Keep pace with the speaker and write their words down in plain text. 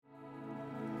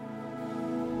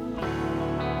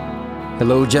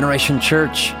Hello, Generation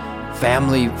Church,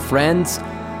 family, friends,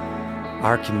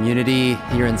 our community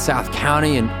here in South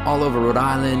County and all over Rhode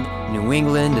Island, New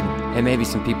England, and maybe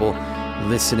some people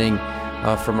listening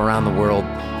from around the world.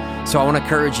 So I want to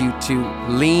encourage you to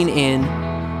lean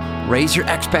in, raise your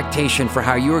expectation for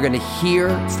how you are going to hear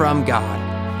from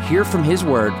God, hear from His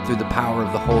Word through the power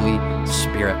of the Holy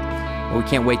Spirit. We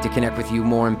can't wait to connect with you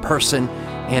more in person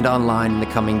and online in the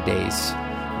coming days.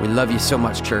 We love you so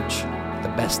much, church. The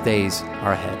best days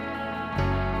are ahead.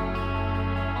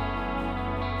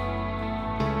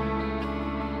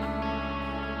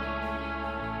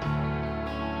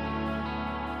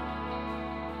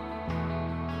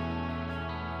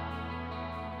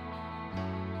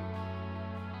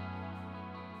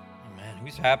 Man,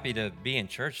 who's happy to be in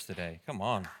church today? Come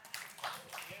on.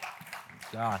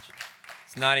 Gosh,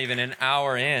 it's not even an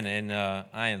hour in, and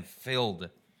I am filled.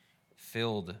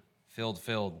 All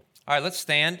right, let's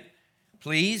stand,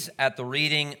 please, at the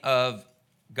reading of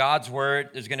God's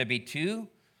Word. There's going to be two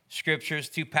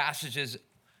passages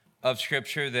of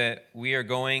Scripture that we are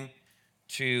going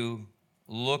to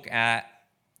look at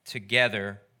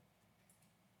together.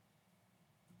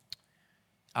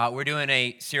 We're doing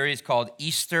a series called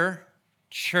Easter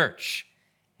Church,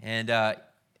 and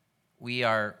we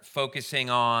are focusing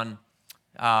on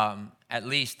at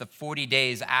least the 40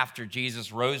 days after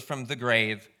Jesus rose from the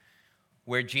grave,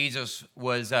 where Jesus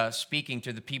was speaking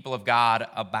to the people of God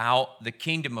about the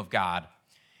kingdom of God.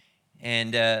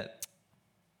 And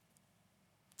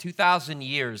 2,000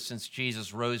 years since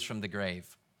Jesus rose from the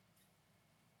grave.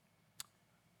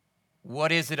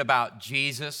 What is it about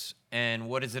Jesus and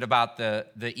what is it about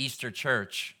the Easter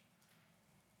church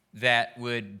that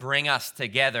would bring us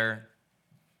together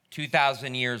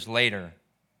 2,000 years later?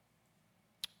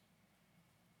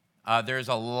 There's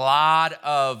a lot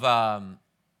of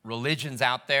religions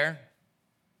out there.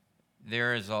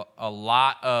 There is a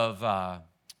lot of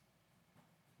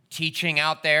teaching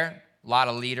out there, a lot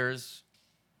of leaders.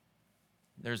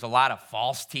 There's a lot of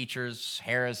false teachers,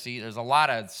 heresy. There's a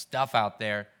lot of stuff out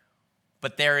there.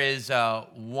 But there is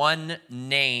one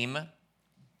name.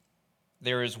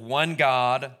 There is one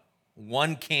God,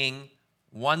 one King,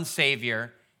 one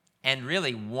Savior, and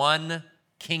really one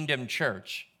kingdom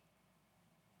church.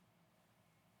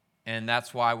 And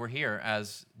that's why we're here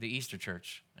as the Easter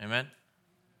church. Amen?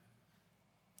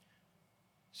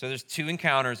 So there's two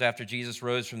encounters after Jesus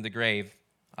rose from the grave.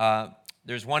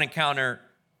 There's one encounter,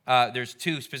 there's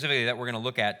two specifically that we're going to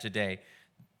look at today.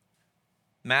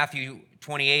 Matthew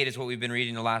 28 is what we've been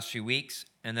reading the last few weeks,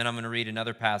 and then I'm going to read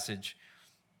another passage.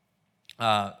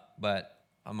 But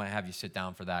I might have you sit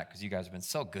down for that because you guys have been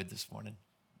so good this morning.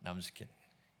 No, I'm just kidding.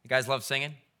 You guys love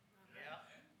singing? Yeah.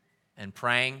 And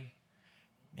praying?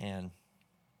 Man,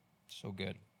 so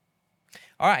good.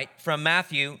 All right, from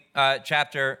Matthew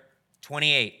chapter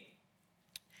 28.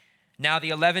 Now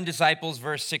the 11 disciples,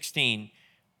 verse 16,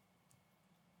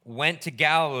 went to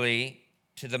Galilee,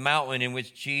 to the mountain in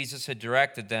which Jesus had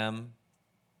directed them.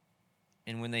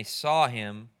 And when they saw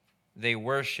him, they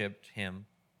worshiped him,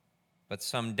 but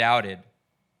some doubted.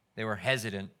 They were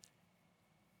hesitant.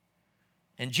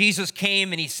 And Jesus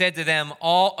came and he said to them,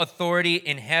 "All authority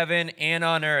in heaven and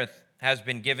on earth has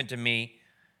been given to me.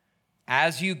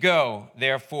 As you go,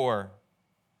 therefore,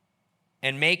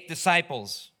 and make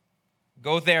disciples.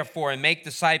 Go, therefore, and make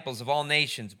disciples of all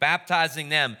nations, baptizing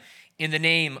them in the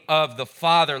name of the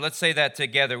Father." Let's say that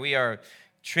together. We are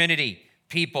Trinity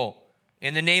people.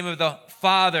 In the name of the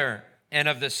Father and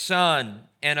of the Son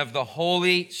and of the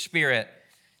Holy Spirit,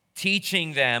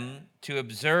 teaching them to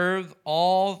observe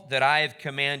all that I have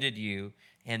commanded you.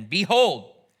 And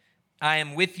behold, I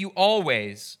am with you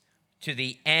always, to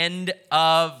the end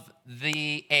of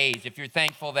the age. If you're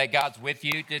thankful that God's with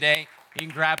you today, you can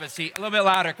grab a seat. A little bit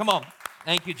louder. Come on.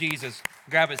 Thank you, Jesus.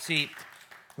 Grab a seat.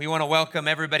 We want to welcome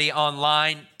everybody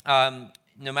online,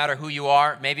 no matter who you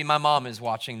are. Maybe my mom is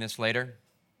watching this later.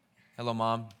 Hello,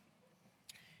 Mom.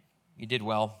 You did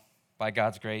well, by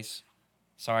God's grace.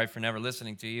 Sorry for never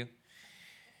listening to you.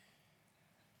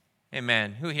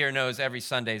 Amen. Who here knows every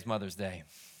Sunday is Mother's Day?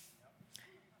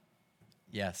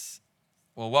 Yes.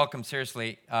 Well, welcome,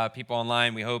 seriously, people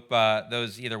online. We hope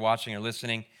those either watching or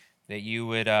listening that you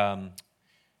would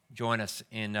join us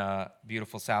in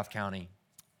beautiful South County,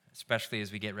 especially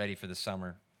as we get ready for the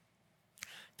summer.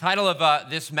 Title of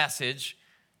this message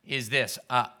is this: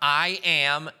 I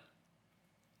am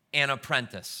an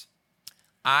apprentice.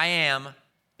 I am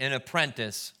an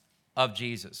apprentice of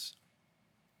Jesus.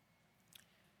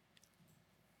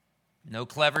 No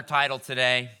clever title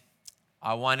today.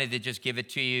 I wanted to just give it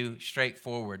to you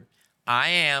straightforward. I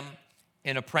am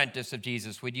an apprentice of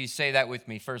Jesus. Would you say that with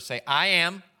me? First say, I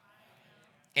am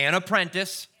An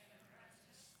apprentice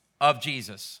of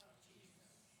Jesus.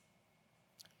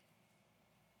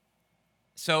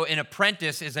 So an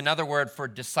apprentice is another word for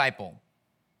disciple.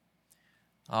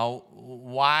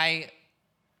 Why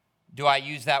do I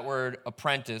use that word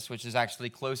apprentice, which is actually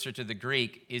closer to the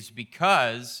Greek, is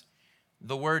because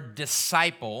the word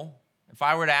disciple, if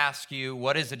I were to ask you,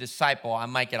 what is a disciple, I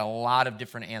might get a lot of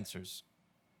different answers.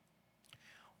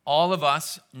 All of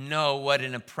us know what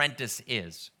an apprentice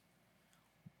is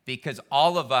because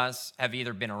all of us have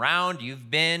either been around,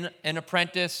 you've been an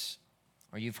apprentice,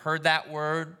 or you've heard that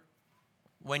word.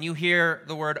 When you hear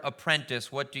the word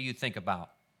apprentice, what do you think about?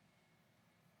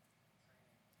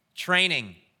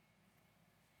 Training.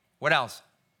 What else?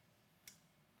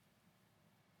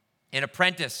 An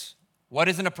apprentice. What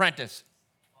is an apprentice?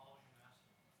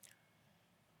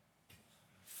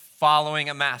 Following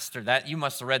a master. That you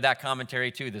must have read that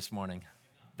commentary too this morning.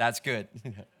 That's good.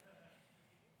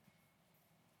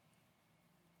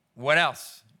 What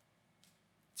else?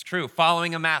 It's true,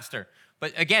 following a master.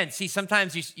 But again, see,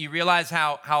 sometimes you realize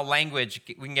how language,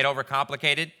 we can get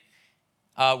overcomplicated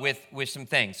with some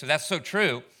things. So that's so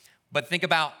true. But think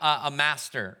about a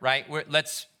master, right?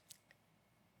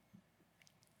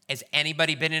 Has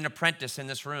anybody been an apprentice in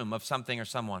this room of something or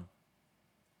someone?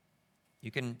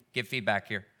 You can give feedback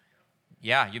here.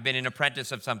 Yeah, you've been an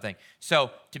apprentice of something.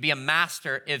 So to be a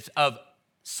master is of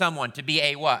someone. To be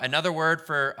a what? Another word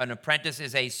for an apprentice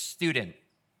is a student,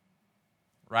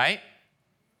 right?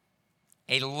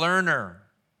 A learner.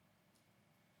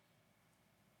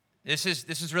 This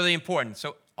is really important.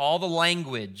 So all the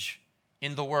language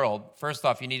in the world, first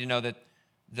off, you need to know that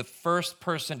the first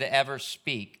person to ever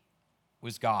speak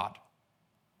was God.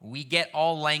 We get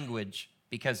all language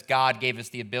because God gave us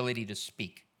the ability to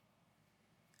speak,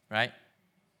 right?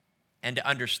 And to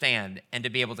understand and to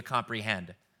be able to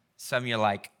comprehend. Some of you are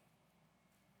like,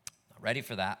 not ready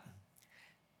for that.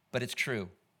 But it's true.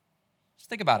 Just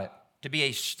think about it. To be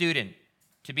a student,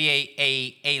 to be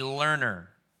a learner.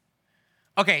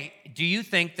 Okay, do you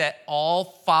think that all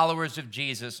followers of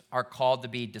Jesus are called to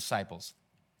be disciples?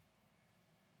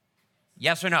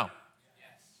 Yes or no?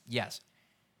 Yes.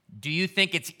 Do you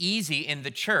think it's easy in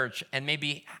the church, and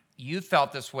maybe you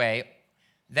felt this way,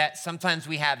 that sometimes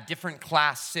we have different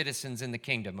class citizens in the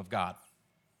kingdom of God,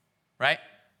 right?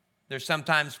 There's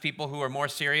sometimes people who are more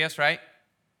serious, right?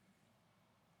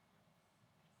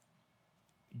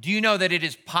 Do you know that it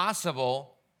is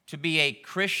possible to be a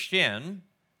Christian,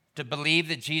 to believe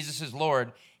that Jesus is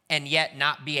Lord, and yet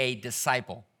not be a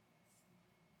disciple?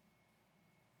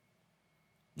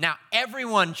 Now,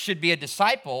 everyone should be a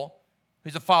disciple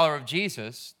who's a follower of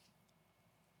Jesus,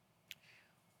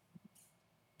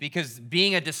 because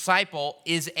being a disciple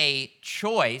is a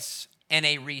choice and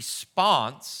a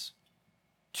response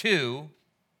to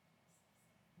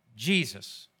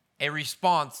Jesus, a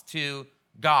response to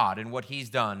God and what he's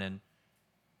done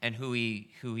and who he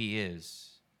is.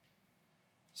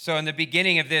 So in the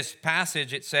beginning of this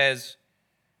passage, it says,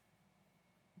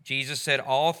 Jesus said,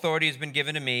 all authority has been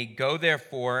given to me. Go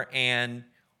therefore and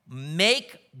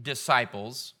make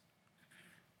disciples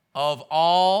of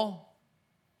all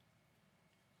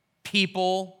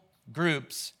people,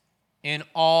 groups, in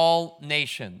all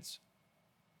nations,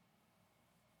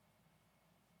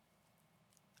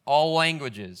 all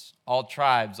languages, all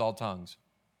tribes, all tongues.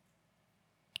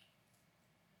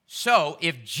 So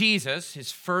if Jesus,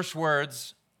 his first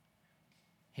words,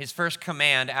 his first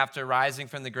command after rising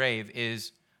from the grave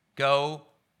is go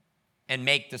and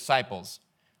make disciples,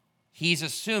 he's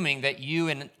assuming that you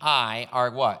and I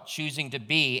are what? Choosing to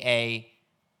be a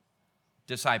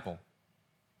disciple.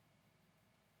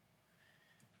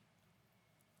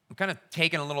 I'm kind of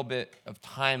taking a little bit of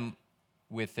time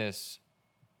with this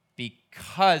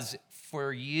because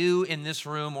for you in this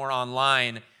room or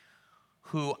online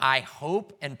who I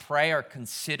hope and pray are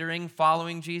considering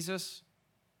following Jesus,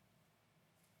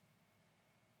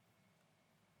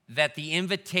 that the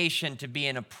invitation to be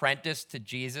an apprentice to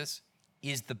Jesus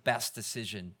is the best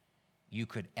decision you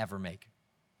could ever make.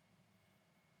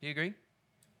 Do you agree?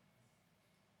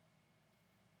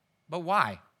 But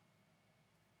why?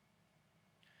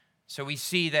 So we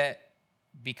see that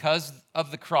because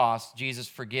of the cross, Jesus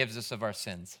forgives us of our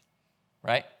sins,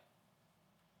 right?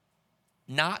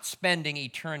 Not spending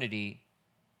eternity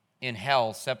in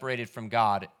hell separated from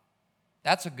God,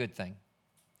 that's a good thing.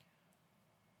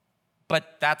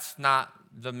 But that's not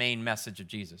the main message of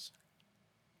Jesus.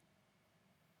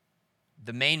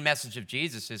 The main message of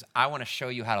Jesus is, I want to show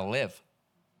you how to live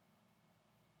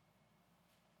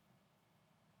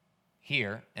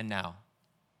here and now,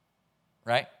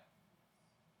 right?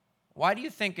 Why do you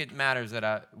think it matters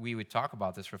that we would talk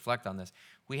about this, reflect on this?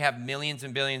 We have millions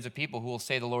and billions of people who will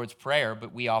say the Lord's Prayer,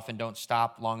 but we often don't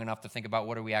stop long enough to think about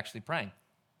what are we actually praying,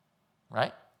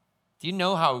 right? Do you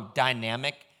know how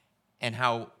dynamic and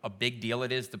how a big deal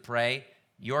it is to pray,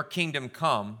 your kingdom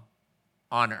come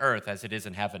on earth as it is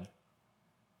in heaven?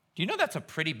 Do you know that's a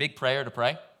pretty big prayer to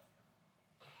pray?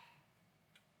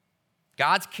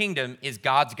 God's kingdom is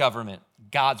God's government,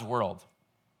 God's world.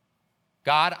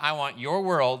 God, I want your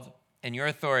world and your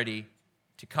authority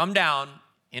to come down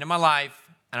into my life,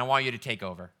 and I want you to take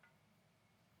over.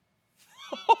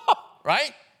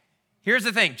 Right? Here's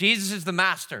the thing. Jesus is the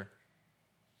master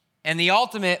and the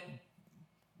ultimate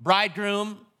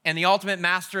bridegroom and the ultimate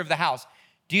master of the house.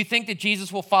 Do you think that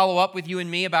Jesus will follow up with you and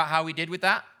me about how we did with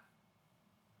that?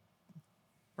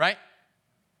 Right?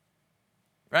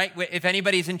 Right? If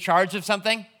anybody's in charge of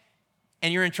something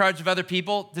and you're in charge of other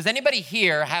people, does anybody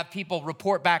here have people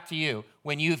report back to you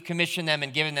when you've commissioned them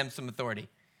and given them some authority,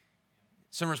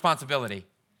 some responsibility,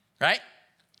 right?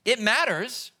 It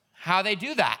matters how they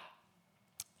do that.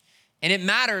 And it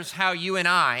matters how you and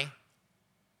I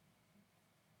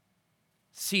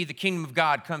see the kingdom of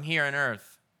God come here on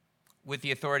earth with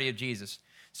the authority of Jesus.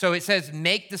 So it says,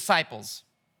 make disciples.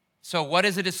 So what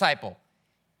is a disciple?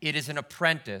 It is an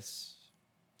apprentice.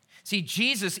 See,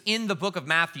 Jesus in the book of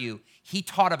Matthew, he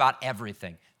taught about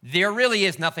everything. There really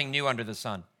is nothing new under the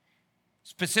sun.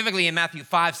 Specifically in Matthew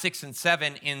 5, 6, and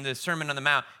 7 in the Sermon on the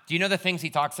Mount, do you know the things he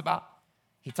talks about?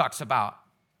 He talks about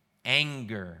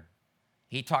anger.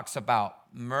 He talks about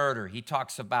murder. He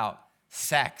talks about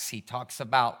sex. He talks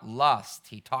about lust.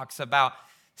 He talks about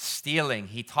stealing.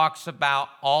 He talks about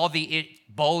all the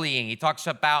bullying. He talks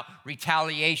about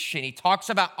retaliation. He talks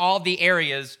about all the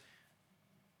areas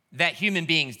that human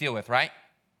beings deal with, right?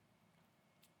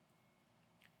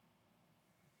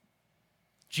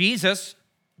 Jesus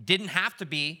didn't have to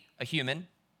be a human.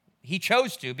 He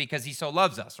chose to because he so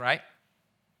loves us, right?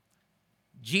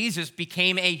 Jesus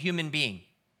became a human being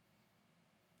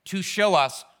to show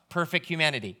us perfect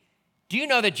humanity. Do you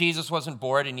know that Jesus wasn't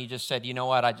bored and he just said, you know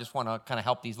what, I just want to kind of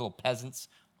help these little peasants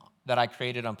that I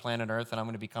created on planet Earth and I'm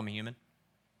going to become a human?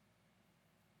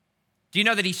 Do you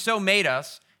know that he so made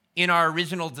us in our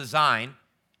original design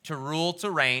to rule, to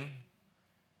reign,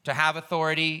 to have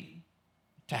authority,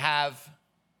 to have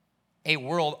a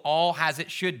world all as it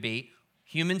should be?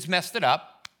 Humans messed it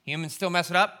up. Humans still mess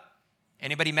it up.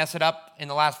 Anybody mess it up in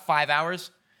the last 5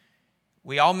 hours?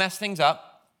 We all mess things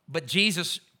up, but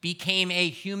Jesus became a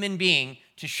human being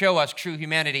to show us true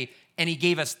humanity, and he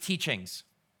gave us teachings.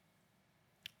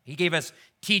 He gave us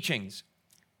teachings.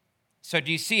 So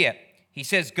do you see it? He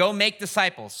says, go make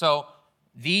disciples. So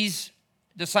these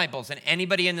disciples and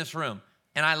anybody in this room,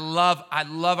 and I love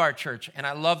our church, and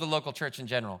I love the local church in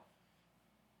general.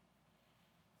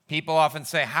 People often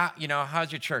say,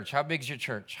 how's your church? How big's your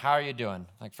church? How are you doing?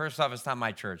 Like, first off, it's not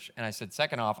my church. And I said,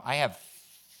 second off, I have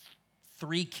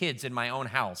 3 kids in my own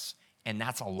house, and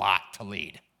that's a lot to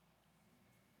lead.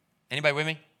 Anybody with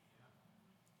me?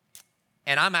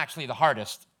 And I'm actually the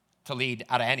hardest to lead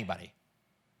out of anybody.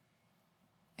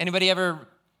 Anybody ever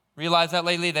realize that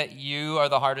lately, that you are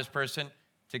the hardest person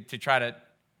to try to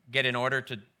get in order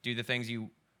to do the things you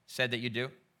said that you do?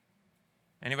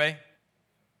 Anybody?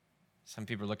 Some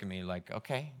people look at me like,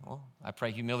 okay, well, I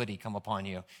pray humility come upon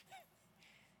you.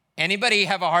 Anybody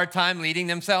have a hard time leading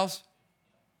themselves?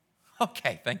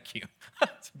 Okay, thank you.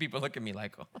 Some people look at me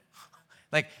like, oh.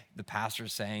 Like the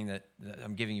pastor's saying that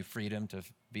I'm giving you freedom to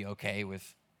be okay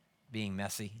with being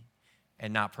messy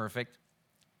and not perfect.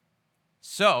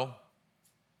 So,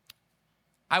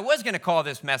 I was going to call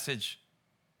this message,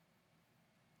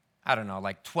 I don't know,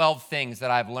 like 12 things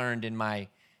that I've learned in my,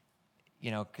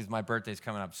 because my birthday's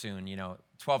coming up soon,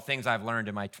 12 things I've learned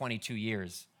in my 22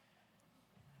 years.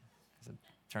 I'm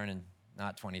turning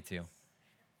not 22.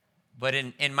 But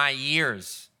in my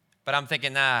years, but I'm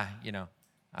thinking, I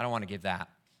don't want to give that.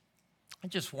 I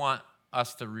just want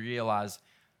us to realize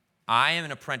I am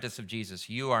an apprentice of Jesus.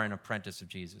 You are an apprentice of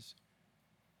Jesus.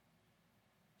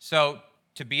 So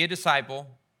to be a disciple,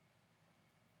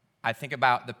 I think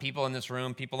about the people in this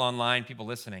room, people online, people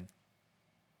listening.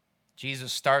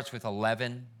 Jesus starts with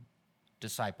 11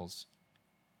 disciples,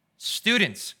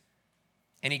 students.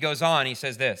 And he goes on, he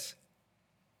says this,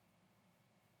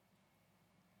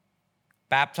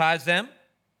 baptize them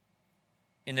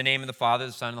in the name of the Father,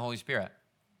 the Son, and the Holy Spirit.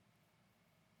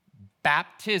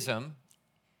 Baptism,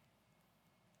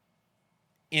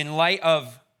 in light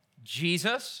of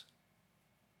Jesus,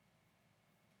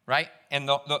 right? And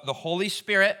the Holy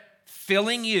Spirit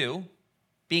filling you,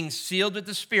 being sealed with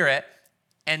the Spirit,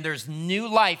 and there's new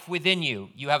life within you.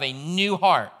 You have a new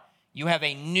heart. You have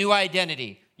a new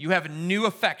identity. You have new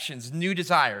affections, new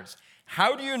desires.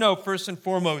 How do you know, first and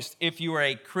foremost, if you are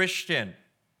a Christian?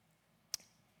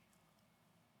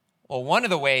 Well, one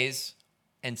of the ways,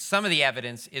 and some of the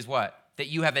evidence is what? That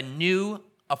you have a new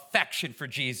affection for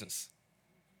Jesus.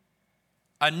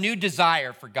 A new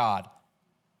desire for God.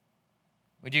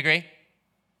 Would you agree?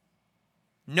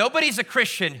 Nobody's a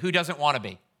Christian who doesn't want to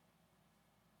be.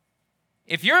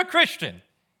 If you're a Christian,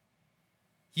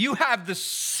 you have the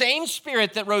same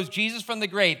spirit that rose Jesus from the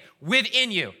grave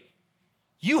within you.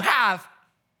 You have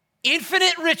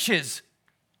infinite riches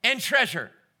and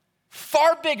treasure,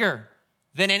 far bigger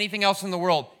than anything else in the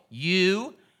world.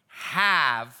 You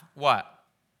have what?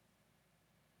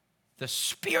 The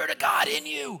Spirit of God in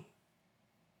you.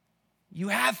 You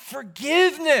have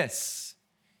forgiveness.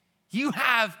 You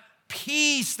have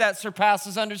peace that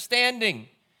surpasses understanding.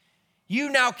 You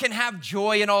now can have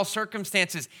joy in all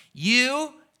circumstances.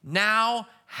 You now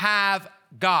have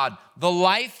God. The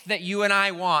life that you and I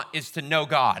want is to know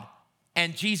God.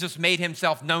 And Jesus made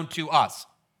himself known to us.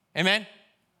 Amen?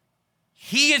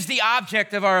 He is the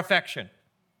object of our affection.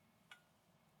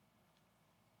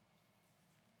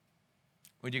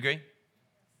 Would you agree?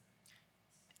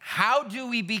 How do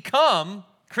we become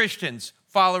Christians,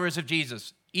 followers of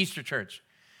Jesus, Easter Church?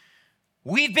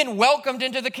 We've been welcomed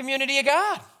into the community of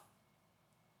God.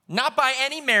 Not by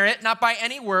any merit, not by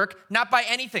any work, not by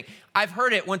anything. I've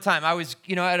heard it one time. I was,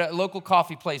 at a local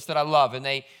coffee place that I love, and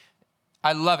I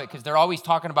love it because they're always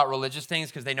talking about religious things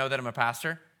because they know that I'm a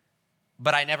pastor,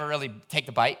 but I never really take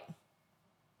the bite.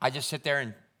 I just sit there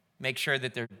and make sure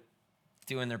that they're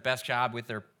doing their best job with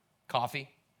their coffee.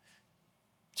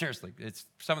 Seriously, it's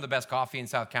some of the best coffee in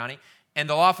South County. And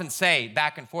they'll often say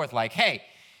back and forth like, hey,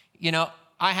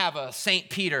 I have a St.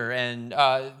 Peter, and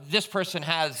this person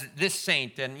has this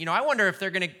saint, and I wonder if we're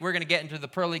gonna get into the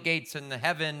pearly gates in the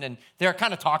heaven, and they're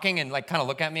kind of talking and kind of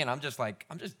look at me, and I'm just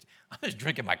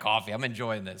drinking my coffee. I'm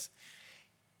enjoying this,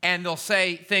 and they'll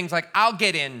say things like, "I'll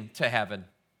get into heaven,"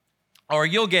 or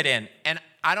 "You'll get in," and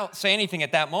I don't say anything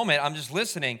at that moment. I'm just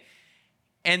listening,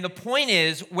 and the point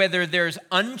is whether there's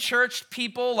unchurched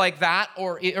people like that,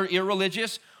 or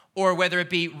irreligious, or whether it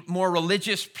be more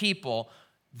religious people.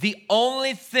 The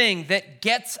only thing that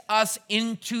gets us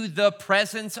into the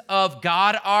presence of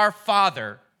God our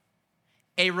Father,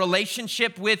 a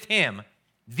relationship with him,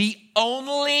 the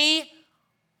only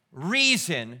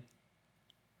reason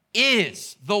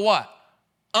is the what?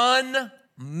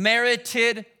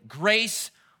 Unmerited grace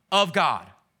of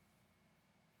God.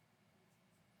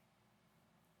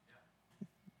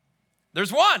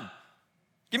 There's one.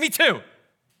 Give me two.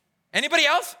 Anybody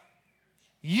else?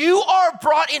 You are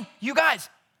brought in. You guys,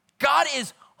 God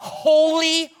is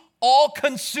holy,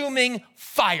 all-consuming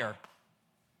fire.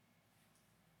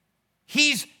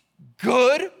 He's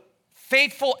good,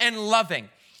 faithful, and loving.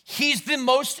 He's the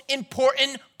most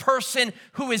important person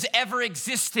who has ever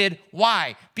existed.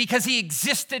 Why? Because he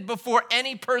existed before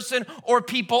any person or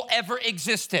people ever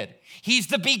existed. He's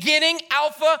the beginning,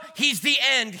 Alpha. He's the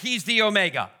end. He's the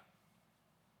Omega.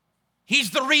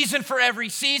 He's the reason for every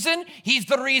season. He's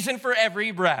the reason for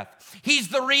every breath. He's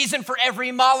the reason for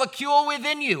every molecule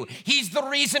within you. He's the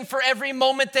reason for every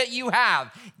moment that you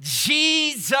have.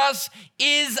 Jesus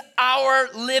is our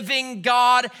living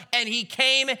God, and he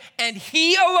came, and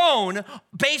he alone,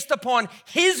 based upon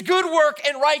his good work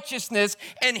and righteousness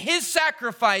and his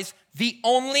sacrifice, the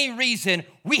only reason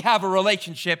we have a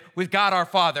relationship with God our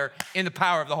Father in the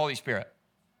power of the Holy Spirit.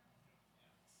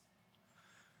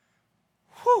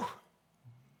 Whew.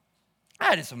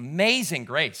 That is amazing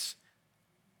grace.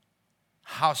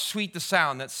 How sweet the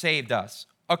sound that saved us.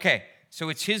 Okay, so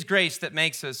it's his grace that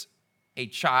makes us a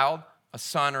child, a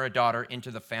son, or a daughter into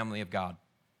the family of God.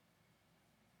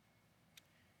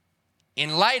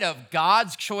 In light of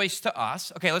God's choice to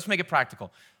us, okay, let's make it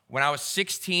practical. When I was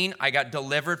 16, I got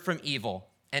delivered from evil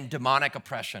and demonic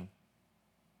oppression.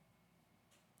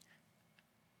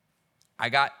 I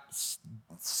got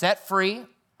set free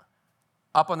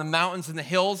up on the mountains and the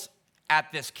hills at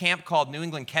this camp called New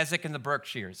England Keswick in the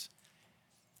Berkshires.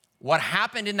 What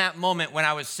happened in that moment when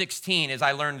I was 16 is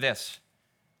I learned this.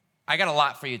 I got a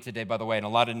lot for you today, by the way, and a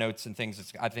lot of notes and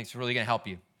things I think is really going to help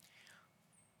you.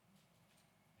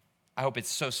 I hope it's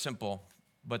so simple,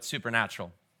 but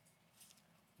supernatural.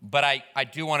 But I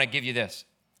do want to give you this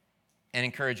and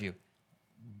encourage you.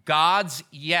 God's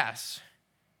yes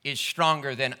is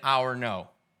stronger than our no.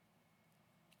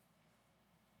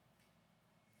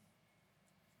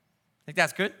 Think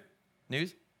that's good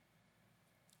news?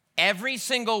 Every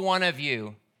single one of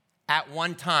you at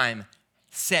one time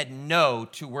said no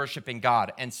to worshiping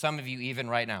God, and some of you even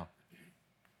right now.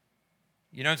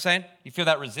 You know what I'm saying? You feel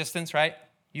that resistance, right?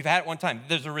 You've had it one time.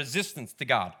 There's a resistance to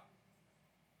God.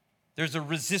 There's a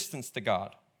resistance to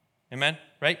God. Amen?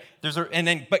 Right?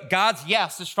 But God's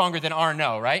yes is stronger than our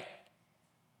no, right?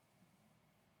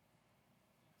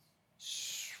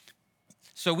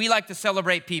 So we like to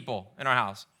celebrate people in our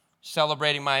house.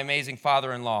 Celebrating my amazing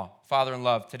father-in-law,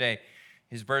 father-in-love today,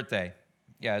 his birthday.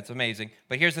 Yeah, it's amazing.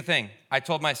 But here's the thing. I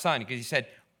told my son, because he said,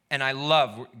 and I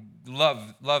love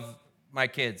my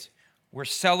kids. We're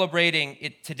celebrating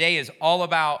it. Today is all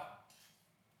about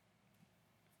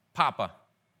Papa.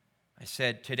 I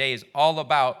said, today is all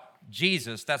about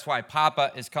Jesus. That's why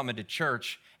Papa is coming to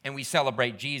church, and we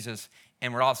celebrate Jesus,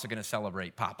 and we're also going to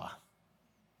celebrate Papa.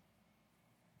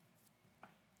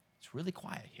 It's really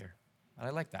quiet here. I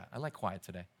like that. I like quiet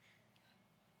today.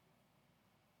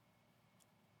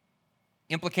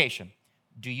 Implication.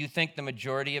 Do you think the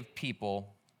majority of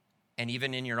people, and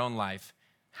even in your own life,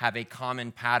 have a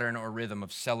common pattern or rhythm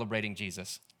of celebrating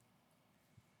Jesus?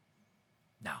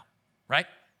 No. Right?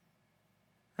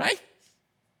 Right?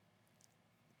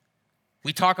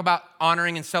 We talk about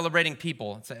honoring and celebrating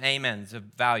people. It's an amen. It's a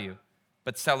value.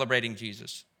 But celebrating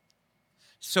Jesus.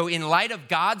 So in light of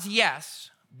God's yes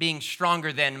being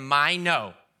stronger than my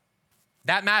no,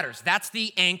 that matters. That's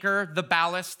the anchor, the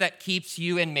ballast that keeps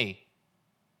you and me.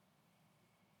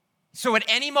 So at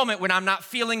any moment when I'm not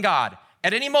feeling God,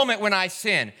 at any moment when I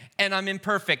sin and I'm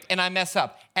imperfect and I mess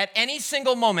up, at any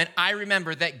single moment, I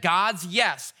remember that God's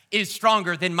yes is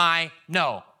stronger than my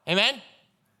no. Amen?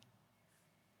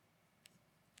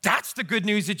 That's the good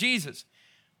news of Jesus.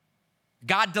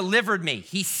 God delivered me.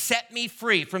 He set me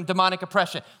free from demonic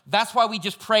oppression. That's why we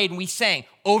just prayed and we sang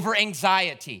over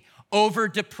anxiety, over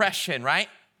depression, right?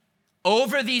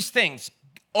 Over these things,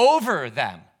 over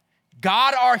them.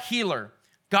 God, our healer.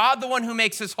 God, the one who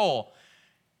makes us whole.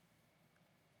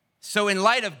 So in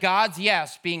light of God's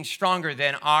yes being stronger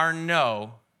than our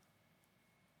no,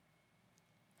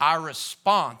 our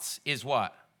response is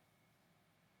what?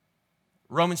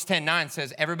 Romans 10:9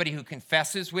 says, everybody who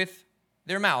confesses with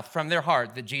their mouth from their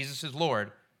heart that Jesus is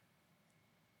Lord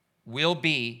will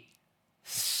be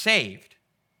saved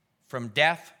from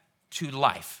death to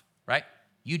life, right?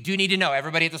 You do need to know,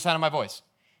 everybody at the sound of my voice,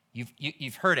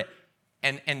 you've heard it.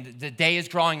 And the day is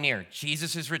drawing near.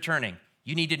 Jesus is returning.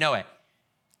 You need to know it.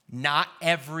 Not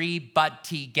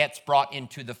everybody gets brought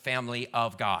into the family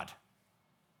of God.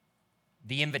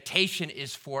 The invitation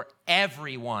is for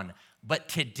everyone, but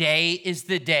today is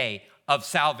the day of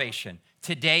salvation.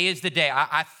 Today is the day.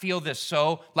 I feel this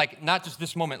so, like, not just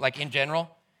this moment, like in general.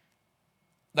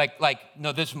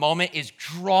 No, this moment is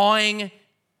drawing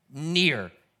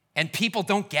near, and people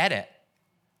don't get it.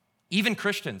 Even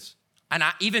Christians. And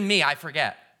even me, I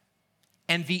forget.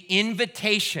 And the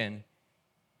invitation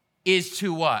is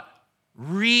to what?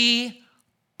 Repent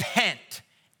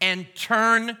and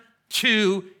turn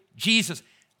to Jesus.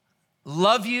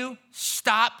 Love you,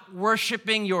 stop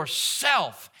worshiping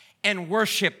yourself and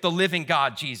worship the living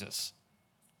God, Jesus.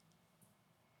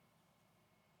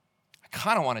 I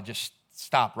kind of want to just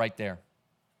stop right there.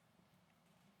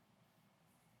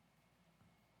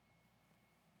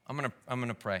 I'm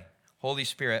gonna pray. Holy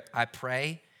Spirit, I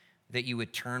pray that you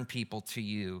would turn people to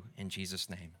you in Jesus'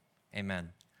 name. Amen.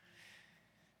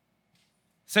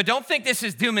 So don't think this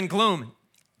is doom and gloom.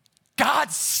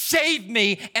 God saved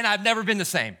me, and I've never been the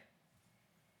same.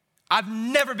 I've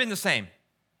never been the same.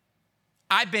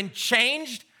 I've been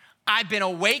changed. I've been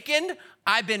awakened.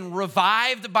 I've been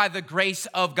revived by the grace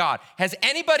of God. Has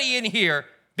anybody in here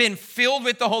been filled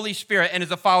with the Holy Spirit and is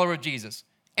a follower of Jesus?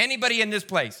 Anybody in this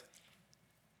place?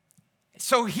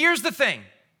 So here's the thing.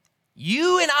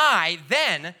 You and I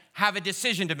then have a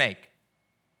decision to make.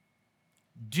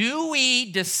 Do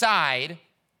we decide,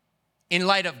 in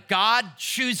light of God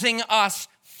choosing us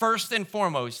first and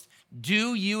foremost,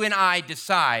 do you and I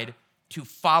decide to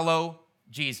follow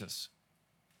Jesus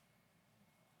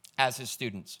as his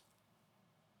students?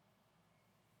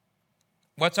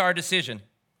 What's our decision?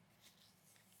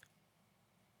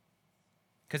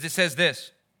 Because it says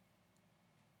this,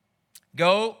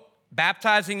 go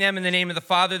baptizing them in the name of the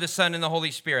Father, the Son, and the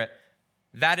Holy Spirit.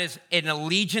 That is an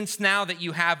allegiance now that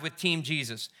you have with Team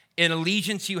Jesus, an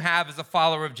allegiance you have as a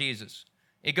follower of Jesus.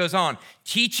 It goes on,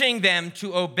 teaching them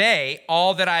to obey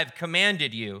all that I have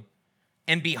commanded you,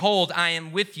 and behold, I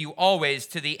am with you always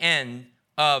to the end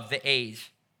of the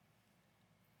age.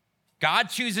 God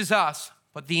chooses us,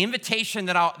 but the invitation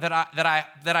that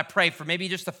I pray for maybe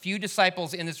just a few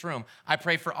disciples in this room, I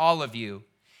pray for all of you,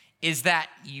 is that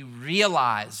you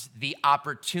realize the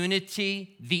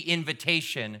opportunity, the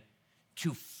invitation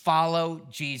to follow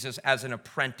Jesus as an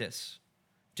apprentice,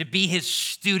 to be his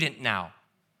student now.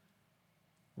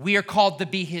 We are called to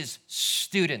be his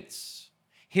students.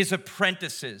 his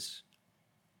apprentices.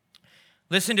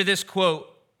 Listen to this quote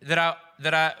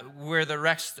where the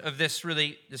rest of this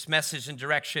message and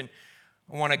direction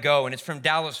I want to go, and it's from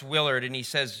Dallas Willard, and he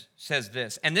says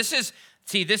this. And this is,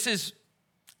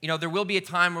 there will be a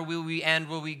time where we end,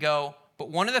 where we go, but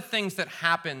one of the things that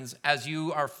happens as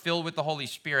you are filled with the Holy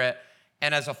Spirit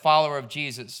and as a follower of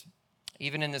Jesus,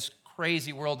 even in this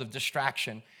crazy world of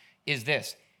distraction, is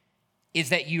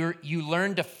that you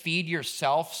learn to feed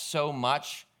yourself so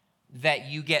much that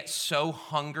you get so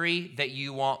hungry that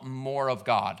you want more of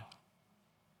God,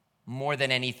 more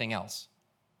than anything else.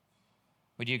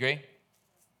 Would you agree?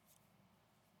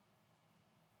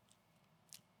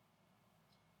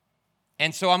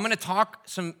 And so I'm going to talk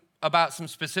about some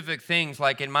specific things,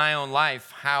 like in my own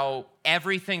life, how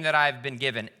everything that I've been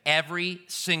given, every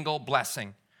single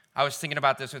blessing. I was thinking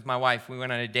about this with my wife. We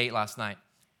went on a date last night.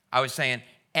 I was saying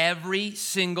every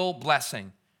single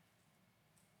blessing,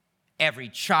 every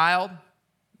child,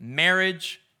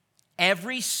 marriage,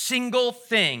 every single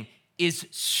thing is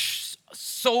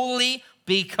solely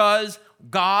because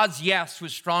God's yes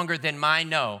was stronger than my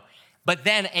no, but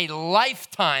then a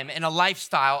lifetime and a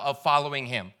lifestyle of following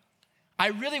him. I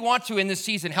really want to, in this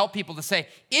season, help people to say,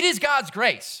 it is God's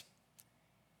grace.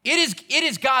 It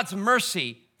is God's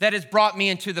mercy that has brought me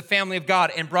into the family of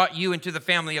God and brought you into the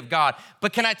family of God.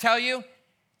 But can I tell you,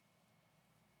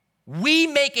 we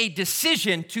make a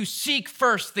decision to seek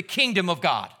first the kingdom of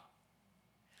God.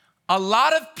 A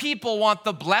lot of people want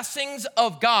the blessings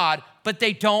of God, but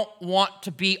they don't want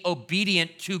to be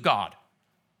obedient to God.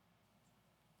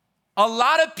 A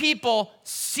lot of people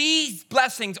see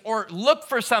blessings or look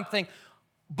for something,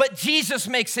 but Jesus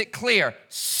makes it clear,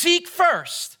 seek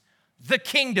first the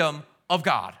kingdom of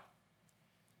God.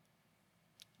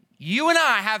 You and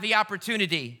I have the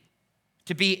opportunity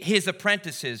to be his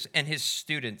apprentices and his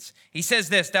students. He says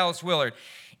this, Dallas Willard,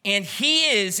 and he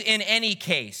is in any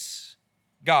case,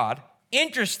 God,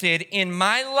 interested in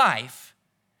my life,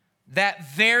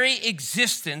 that very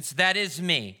existence that is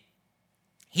me.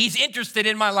 He's interested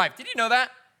in my life. Did you know that?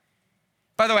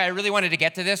 By the way, I really wanted to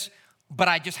get to this, but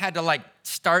I just had to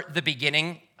start the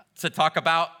beginning to talk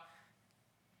about,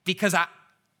 because I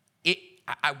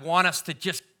want us to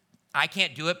just, I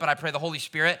can't do it, but I pray the Holy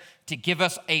Spirit to give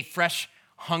us a fresh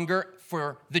hunger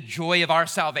for the joy of our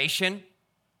salvation,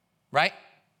 right?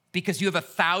 Because you have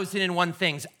 1,001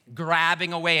 things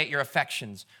grabbing away at your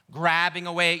affections, grabbing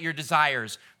away at your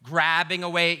desires, grabbing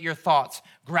away at your thoughts,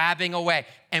 grabbing away.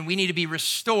 And we need to be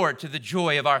restored to the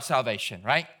joy of our salvation,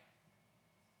 right?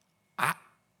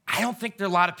 I don't think there are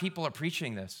a lot of people are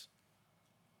preaching this.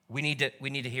 We need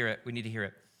to hear it. We need to hear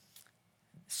it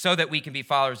so that we can be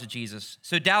followers of Jesus.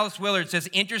 So Dallas Willard says,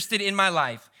 interested in my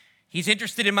life. He's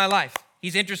interested in my life.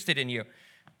 He's interested in you.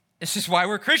 This is why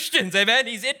we're Christians, amen?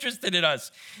 He's interested in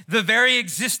us. The very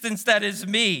existence that is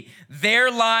me,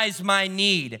 there lies my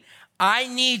need. I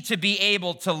need to be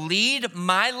able to lead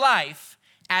my life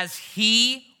as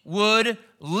he would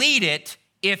lead it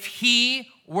if he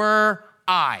were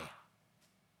I.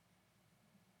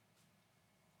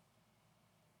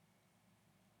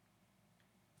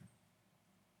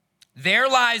 There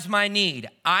lies my need.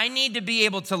 I need to be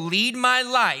able to lead my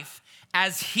life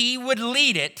as he would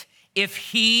lead it if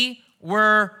he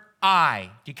were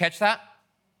I. Do you catch that?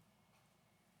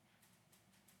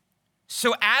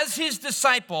 So as his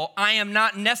disciple, I am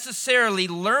not necessarily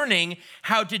learning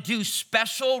how to do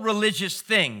special religious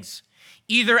things,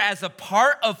 either as a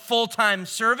part of full-time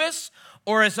service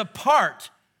or as a part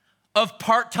of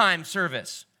part-time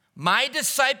service. My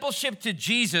discipleship to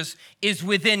Jesus is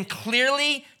within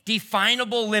clearly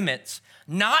definable limits,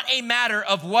 not a matter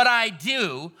of what I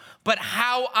do, but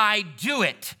how I do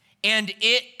it. And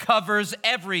it covers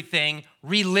everything,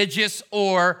 religious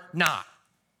or not.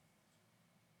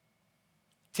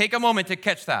 Take a moment to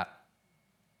catch that.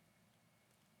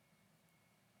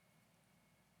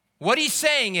 What he's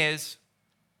saying is,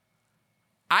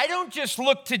 I don't just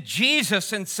look to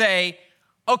Jesus and say,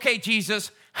 okay,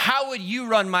 Jesus, how would you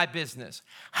run my business?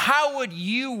 How would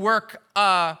you work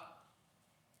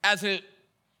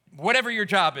whatever your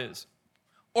job is?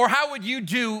 Or how would you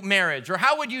do marriage? Or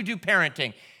how would you do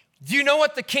parenting? Do you know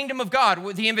what the kingdom of God,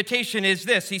 the invitation is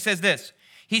this? He says this.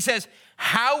 He says,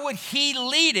 how would he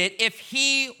lead it if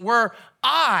he were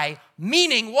I?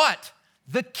 Meaning what?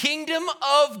 The kingdom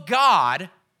of God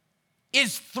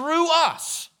is through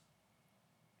us.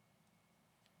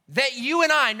 That you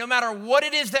and I, no matter what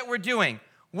it is that we're doing,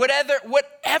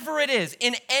 whatever it is,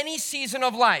 in any season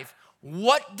of life,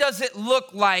 what does it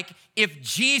look like if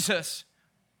Jesus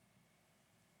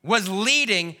was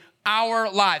leading our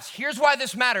lives? Here's why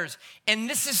this matters, and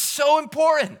this is so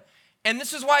important. And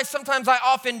this is why sometimes I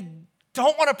often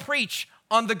don't want to preach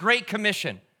on the Great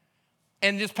Commission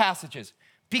and these passages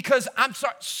because I'm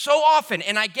sorry, so often,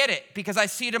 and I get it because I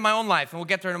see it in my own life, and we'll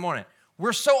get there in a moment.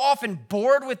 We're so often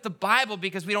bored with the Bible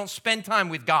because we don't spend time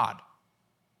with God.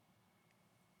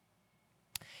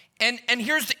 And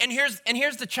here's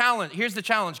the challenge. Here's the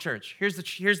challenge, church. Here's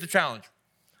the challenge.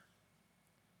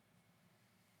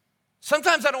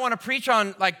 Sometimes I don't want to preach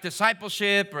on like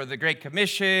discipleship or the Great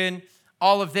Commission.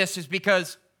 All of this is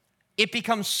because it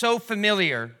becomes so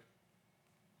familiar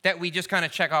that we just kind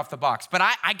of check off the box. But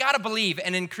I got to believe,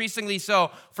 and increasingly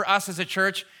so for us as a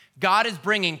church, God is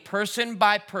bringing person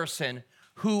by person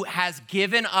who has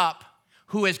given up,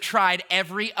 who has tried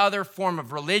every other form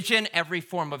of religion, every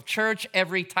form of church,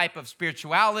 every type of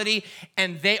spirituality,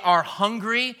 and they are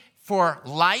hungry for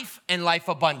life and life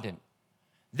abundant.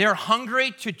 They're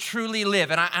hungry to truly live,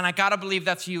 and I got to believe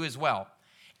that's you as well.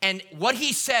 And what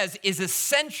he says is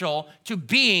essential to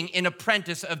being an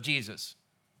apprentice of Jesus.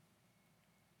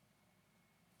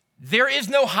 There is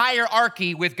no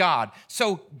hierarchy with God.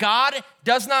 So God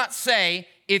does not say,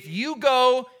 if you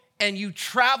go and you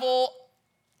travel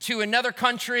to another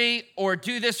country or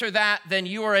do this or that, then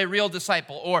you are a real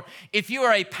disciple. Or if you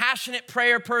are a passionate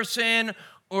prayer person,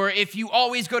 or if you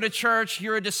always go to church,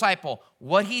 you're a disciple.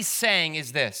 What he's saying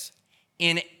is this: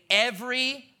 in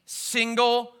every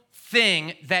single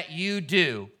thing that you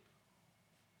do,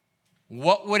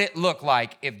 what would it look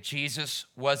like if Jesus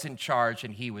was in charge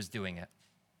and he was doing it?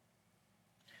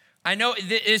 I know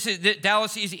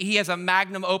Dallas, he has a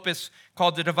magnum opus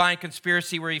called The Divine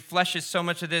Conspiracy where he fleshes so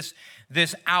much of this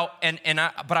out.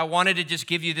 But I wanted to just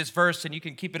give you this verse, and you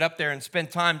can keep it up there and spend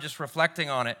time just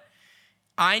reflecting on it.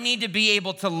 I need to be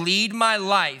able to lead my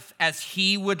life as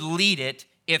he would lead it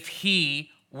if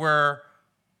he were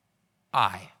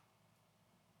I.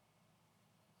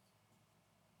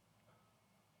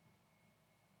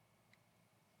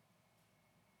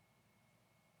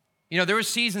 You know, there were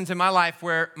seasons in my life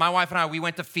where my wife and I, we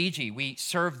went to Fiji. We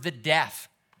served the deaf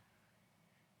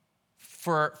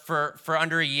for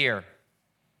under a year.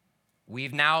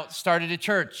 We've now started a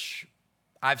church.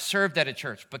 I've served at a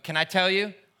church. But can I tell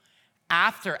you,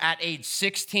 at age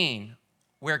 16,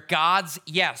 where God's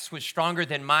yes was stronger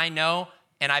than my no,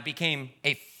 and I became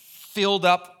a filled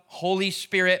up Holy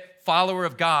Spirit follower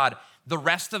of God, the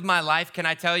rest of my life, can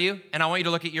I tell you, and I want you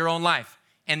to look at your own life.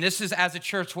 And this is, as a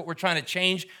church, what we're trying to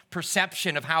change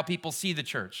perception of how people see the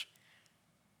church.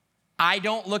 I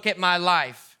don't look at my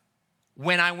life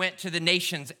when I went to the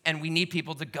nations and we need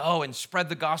people to go and spread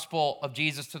the gospel of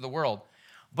Jesus to the world.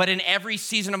 But in every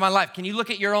season of my life, can you look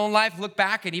at your own life, look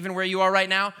back at even where you are right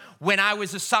now? When I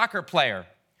was a soccer player,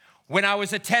 when I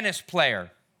was a tennis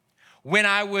player, when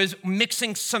I was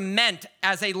mixing cement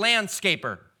as a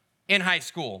landscaper in high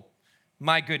school.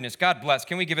 My goodness, God bless.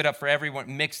 Can we give it up for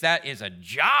everyone? That is a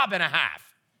job and a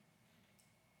half.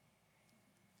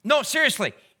 No,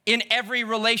 seriously, in every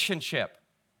relationship,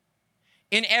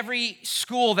 in every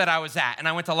school that I was at, and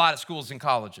I went to a lot of schools and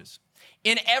colleges,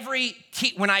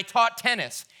 when I taught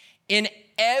tennis, in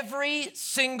every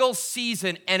single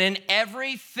season and in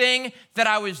everything that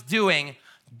I was doing,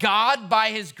 God,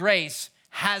 by his grace,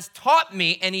 has taught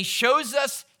me, and he shows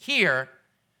us here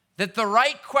that the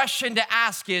right question to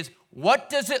ask is, what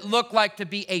does it look like to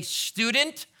be a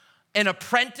student, an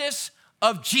apprentice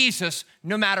of Jesus,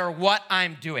 no matter what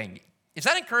I'm doing? Is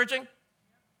that encouraging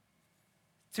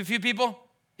to a few people?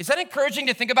 Is that encouraging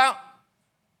to think about?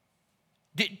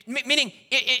 Meaning,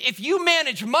 if you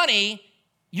manage money,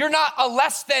 you're not a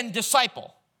less than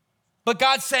disciple. But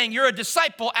God's saying you're a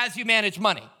disciple as you manage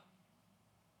money.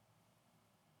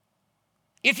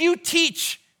 If you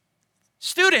teach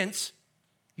students,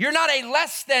 you're not a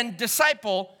less than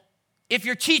disciple if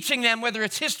you're teaching them, whether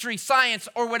it's history, science,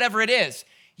 or whatever it is.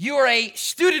 You are a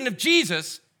student of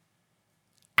Jesus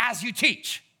as you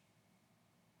teach.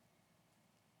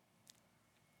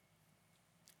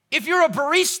 If you're a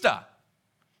barista,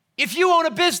 if you own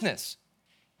a business,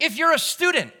 if you're a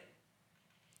student,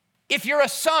 if you're a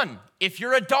son, if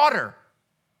you're a daughter,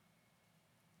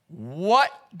 what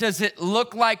does it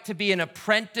look like to be an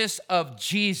apprentice of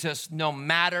Jesus no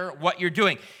matter what you're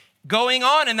doing? Going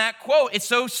on in that quote, it's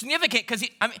so significant because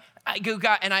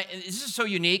this is so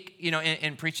unique, you know,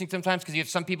 in preaching sometimes, because you have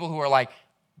some people who are like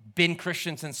been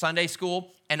Christians in Sunday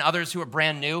school and others who are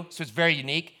brand new. So it's very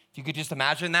unique. If you could just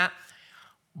imagine that.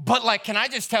 But like, can I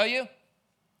just tell you,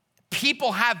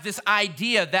 people have this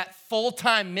idea that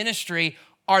full-time ministry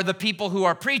are the people who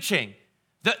are preaching.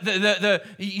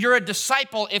 You're a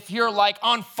disciple if you're like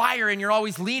on fire and you're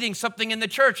always leading something in the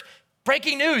church.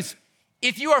 Breaking news.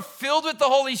 If you are filled with the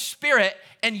Holy Spirit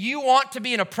and you want to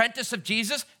be an apprentice of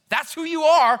Jesus, that's who you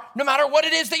are, no matter what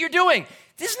it is that you're doing.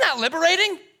 Isn't that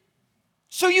liberating?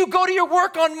 So you go to your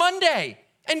work on Monday,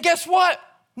 and guess what?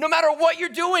 No matter what you're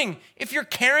doing, if you're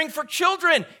caring for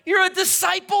children, you're a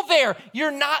disciple there.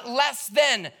 You're not less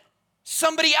than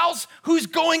somebody else who's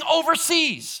going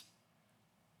overseas.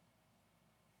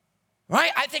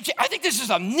 Right? I think this is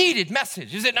a needed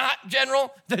message, is it not,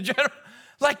 General?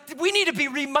 Like, we need to be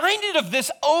reminded of this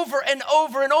over and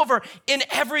over and over in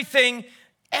everything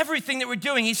that we're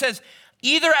doing. He says,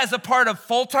 either as a part of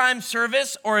full-time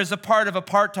service or as a part of a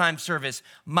part-time service,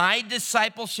 my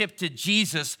discipleship to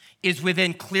Jesus is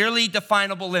within clearly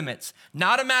definable limits.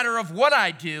 Not a matter of what I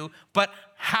do, but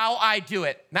how I do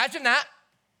it. Imagine that.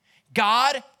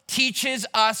 God teaches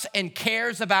us and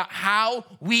cares about how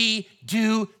we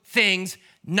do things,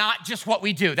 not just what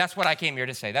we do. That's what I came here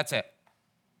to say. That's it.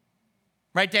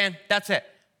 Right, Dan? That's it.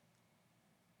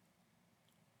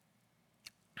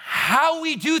 How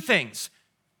we do things.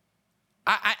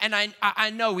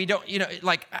 I know we don't,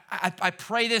 like I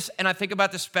pray this and I think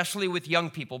about this especially with young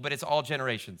people, but it's all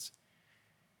generations.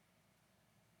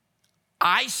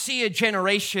 I see a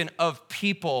generation of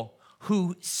people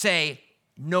who say,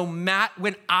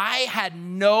 when I had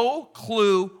no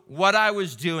clue what I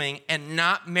was doing and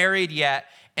not married yet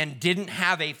and didn't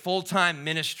have a full-time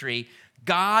ministry,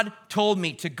 God told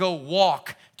me to go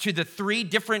walk to the 3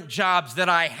 different jobs that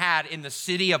I had in the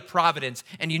city of Providence.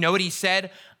 And you know what he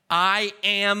said? I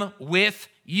am with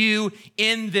you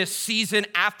in this season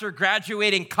after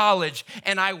graduating college,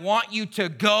 and I want you to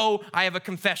go. I have a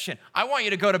confession. I want you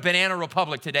to go to Banana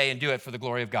Republic today and do it for the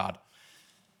glory of God.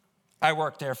 I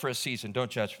worked there for a season.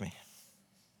 Don't judge me.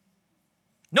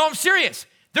 No, I'm serious.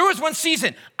 There was one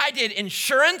season. I did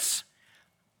insurance.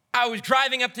 I was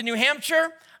driving up to New Hampshire.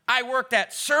 I worked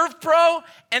at ServPro,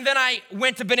 and then I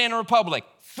went to Banana Republic.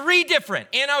 3 different,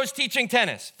 and I was teaching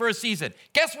tennis for a season.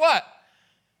 Guess what?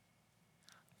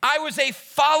 I was a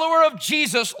follower of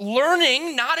Jesus,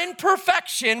 learning, not in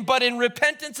perfection, but in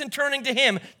repentance and turning to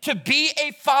him, to be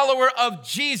a follower of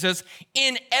Jesus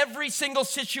in every single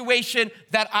situation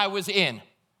that I was in.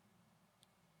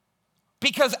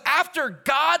 Because after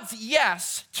God's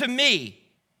yes to me,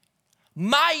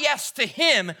 my yes to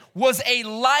him was a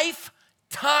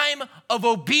lifetime of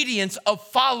obedience, of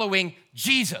following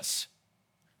Jesus.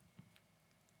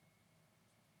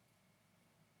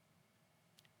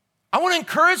 I want to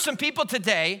encourage some people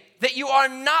today that you are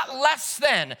not less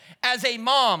than as a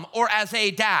mom or as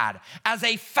a dad, as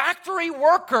a factory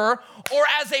worker or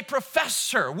as a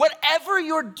professor. Whatever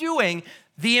you're doing,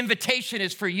 the invitation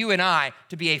is for you and I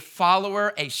to be a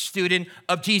follower, a student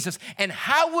of Jesus. And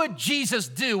how would Jesus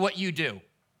do what you do?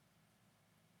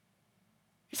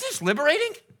 Is this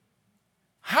liberating?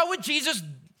 How would Jesus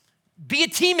be a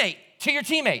teammate to your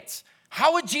teammates?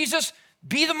 How would Jesus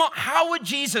be the mom? How would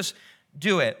Jesus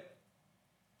do it?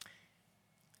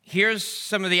 Here's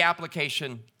some of the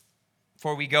application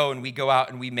before we go and we go out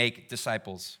and we make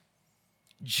disciples.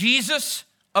 Jesus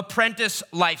apprentice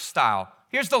lifestyle.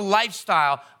 Here's the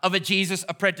lifestyle of a Jesus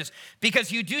apprentice,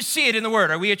 because you do see it in the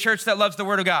Word. Are we a church that loves the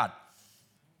Word of God?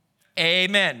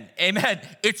 Amen. Amen.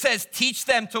 It says, teach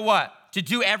them to what? To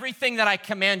do everything that I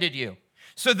commanded you.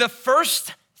 So the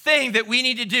first thing that we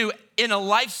need to do in a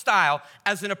lifestyle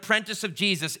as an apprentice of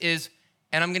Jesus is,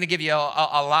 and I'm going to give you a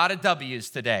lot of W's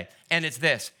today, and it's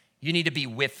this: you need to be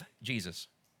with Jesus.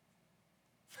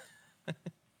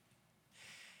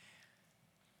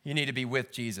 You need to be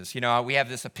with Jesus. You know, we have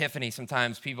this epiphany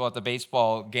sometimes, people at the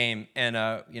baseball game, and,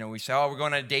 we say, oh, we're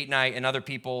going on a date night, and other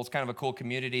people, it's kind of a cool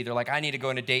community. They're like, I need to go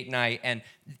on a date night. And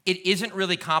it isn't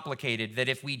really complicated that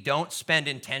if we don't spend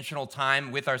intentional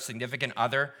time with our significant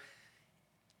other,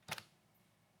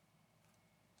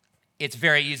 it's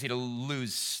very easy to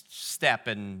lose step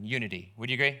and unity. Would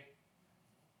you agree?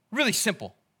 Really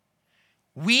simple.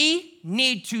 We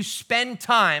need to spend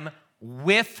time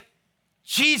with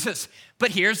Jesus.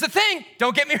 But here's the thing.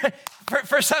 Don't get me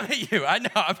for some of you. I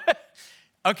know.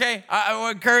 Okay, I will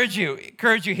encourage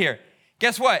you here.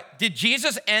 Guess what? Did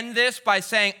Jesus end this by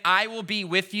saying, I will be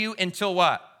with you until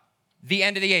what? The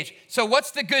end of the age. So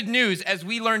what's the good news as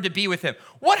we learn to be with him?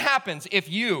 What happens if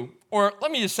you, or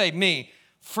let me just say me,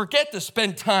 forget to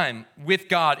spend time with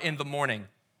God in the morning?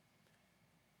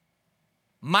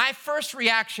 My first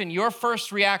reaction, your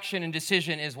first reaction and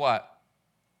decision is what?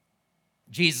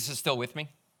 Jesus is still with me.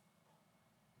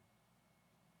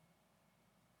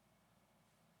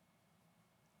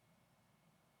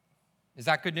 Is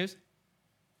that good news?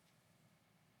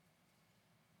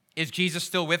 Is Jesus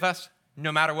still with us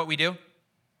no matter what we do?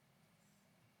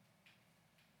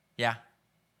 Yeah.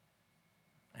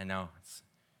 I know. It's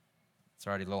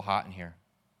already a little hot in here.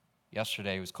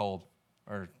 Yesterday it was cold,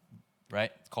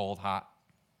 right? It's cold, hot.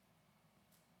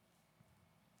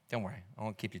 Don't worry. I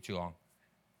won't keep you too long.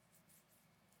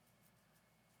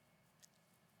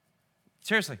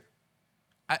 Seriously,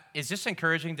 is this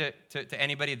encouraging to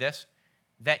anybody, this?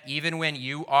 That even when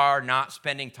you are not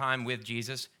spending time with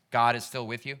Jesus, God is still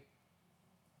with you?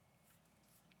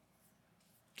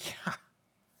 Yeah,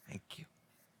 thank you.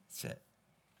 That's it.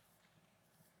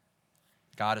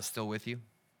 God is still with you.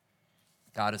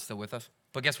 God is still with us.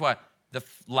 But guess what? The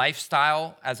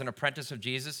lifestyle as an apprentice of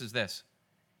Jesus is this.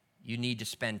 You need to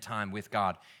spend time with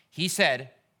God. He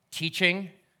said, teaching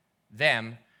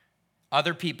them,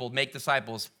 other people, make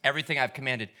disciples, everything I've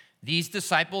commanded. These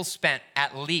disciples spent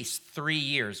at least 3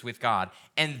 years with God.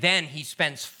 And then he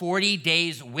spends 40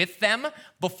 days with them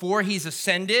before he's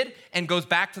ascended and goes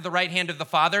back to the right hand of the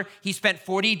Father. He spent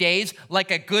 40 days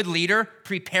like a good leader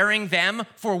preparing them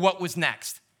for what was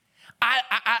next.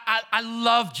 I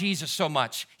love Jesus so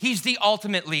much. He's the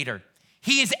ultimate leader.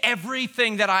 He is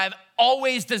everything that I've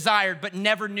always desired but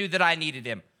never knew that I needed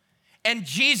him. And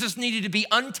Jesus needed to be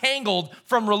untangled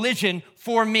from religion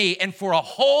for me and for a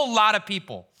whole lot of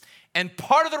people. And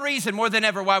part of the reason, more than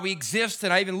ever, why we exist,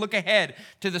 and I even look ahead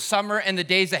to the summer and the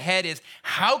days ahead, is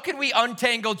how can we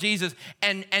untangle Jesus?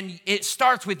 And it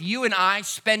starts with you and I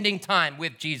spending time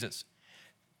with Jesus.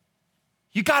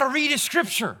 You got to read his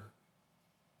scripture.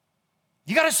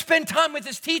 You got to spend time with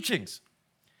his teachings.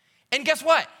 And guess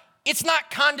what? It's not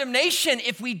condemnation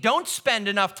if we don't spend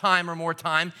enough time or more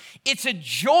time. It's a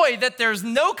joy that there's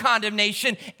no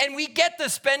condemnation and we get to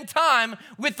spend time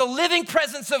with the living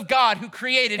presence of God who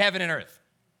created heaven and earth.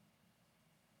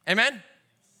 Amen?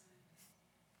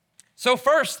 So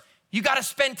first, you got to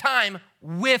spend time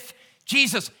with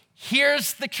Jesus.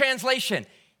 Here's the translation.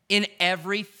 In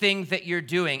everything that you're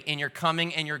doing, in your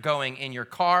coming and your going, in your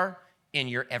car, in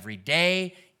your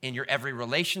everyday, in your every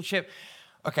relationship.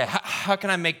 Okay, how can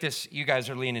I make this, you guys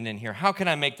are leaning in here, how can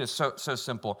I make this so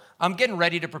simple? I'm getting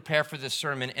ready to prepare for this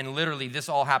sermon, and literally this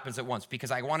all happens at once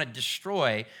because I want to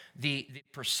destroy the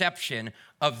perception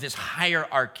of this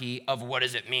hierarchy of what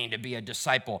does it mean to be a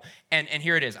disciple. And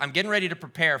here it is. I'm getting ready to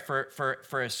prepare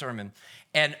for a sermon.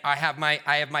 And I have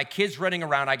my kids running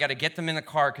around. I got to get them in the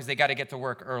car because they got to get to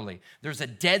work early. There's a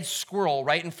dead squirrel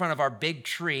right in front of our big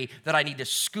tree that I need to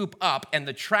scoop up, and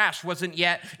the trash wasn't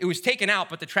yet. It was taken out,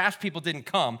 but the trash people didn't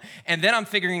come. And then I'm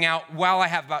figuring out, while I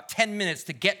have about 10 minutes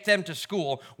to get them to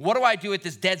school, what do I do with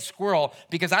this dead squirrel?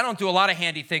 Because I don't do a lot of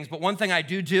handy things, but one thing I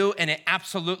do, and it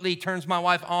absolutely turns my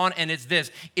wife on, and it's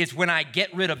this. It's when I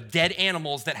get rid of dead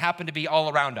animals that happen to be all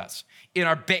around us, in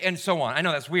our and so on. I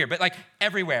know that's weird, but like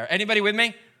everywhere. Anybody with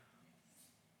me?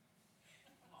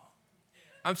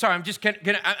 I'm sorry, I just got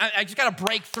to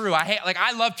break through.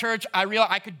 I love church. I realize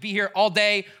I could be here all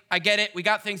day. I get it. We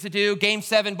got things to do. Game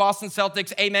 7, Boston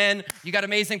Celtics. Amen. You got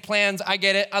amazing plans. I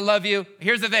get it. I love you.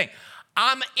 Here's the thing.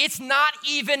 It's not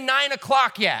even 9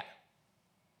 o'clock yet.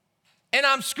 And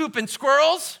I'm scooping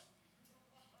squirrels.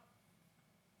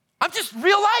 I'm just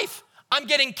real life. I'm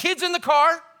getting kids in the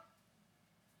car,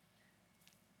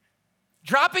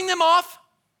 dropping them off,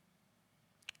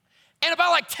 and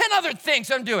about like 10 other things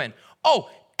I'm doing. Oh,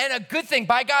 and a good thing,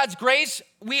 by God's grace,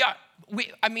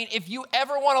 if you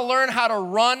ever want to learn how to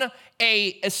run a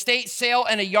estate sale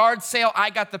and a yard sale, I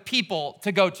got the people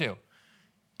to go to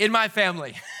in my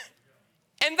family.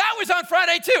 And that was on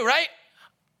Friday too, right?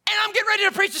 And I'm getting ready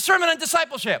to preach a sermon on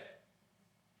discipleship.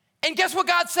 And guess what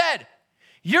God said?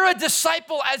 You're a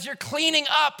disciple as you're cleaning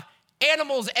up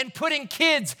animals and putting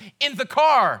kids in the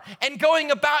car and going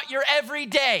about your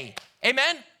everyday.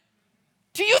 Amen?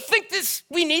 Do you think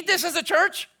we need this as a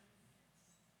church?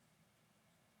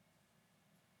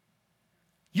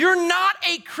 You're not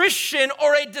a Christian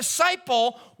or a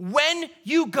disciple when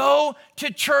you go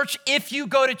to church, if you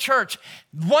go to church.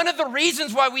 One of the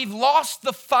reasons why we've lost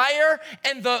the fire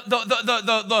and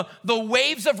the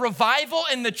waves of revival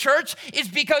in the church is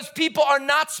because people are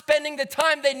not spending the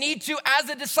time they need to as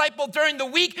a disciple during the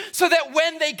week, so that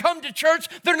when they come to church,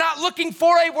 they're not looking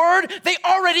for a word. They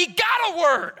already got a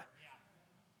word.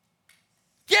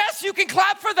 Yes, you can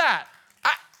clap for that.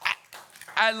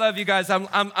 I love you guys.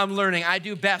 I'm learning. I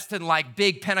do best in like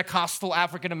big Pentecostal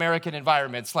African-American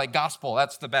environments, like gospel.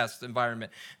 That's the best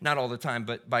environment. Not all the time,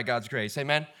 but by God's grace.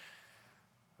 Amen?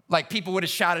 Like people would have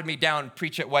shouted me down,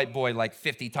 preach at White Boy like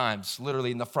 50 times,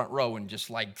 literally in the front row, and just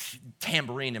like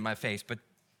tambourine in my face, but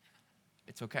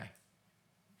it's okay.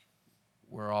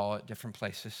 We're all at different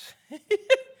places.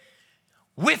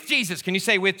 With Jesus. Can you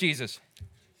say with Jesus?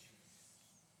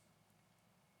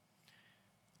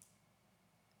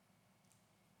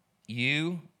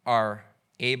 You are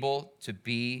able to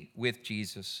be with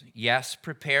Jesus. Yes,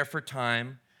 prepare for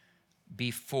time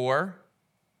before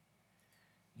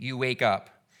you wake up.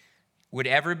 Would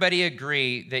everybody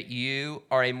agree that you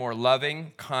are a more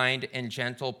loving, kind, and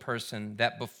gentle person,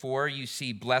 that before you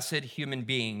see blessed human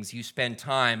beings, you spend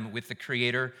time with the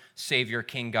Creator, Savior,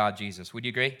 King God, Jesus? Would you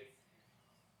agree?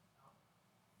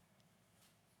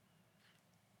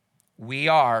 We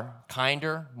are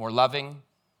kinder, more loving,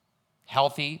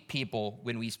 healthy people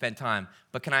when we spend time.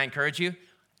 But can I encourage you?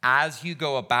 As you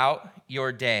go about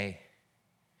your day,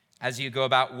 as you go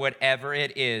about whatever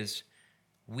it is,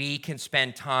 we can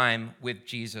spend time with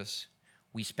Jesus.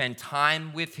 We spend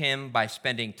time with him by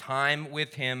spending time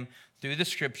with him through the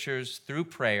scriptures, through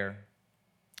prayer.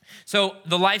 So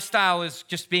the lifestyle is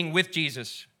just being with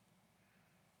Jesus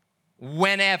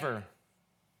whenever,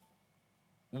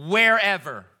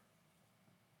 wherever,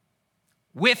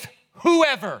 with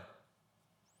whoever.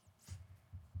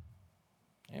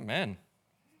 Amen.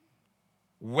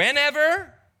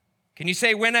 Whenever, can you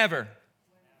say whenever?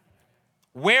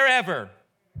 Wherever.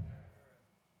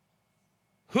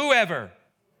 Whoever.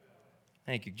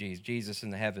 Thank you, Jesus. Jesus in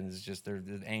the heavens is just,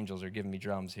 the angels are giving me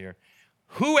drums here.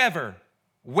 Whoever,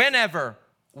 whenever,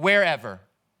 wherever.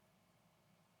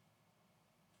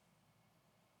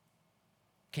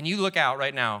 Can you look out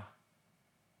right now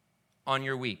on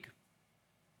your week?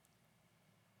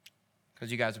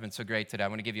 Because you guys have been so great today. I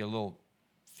want to give you a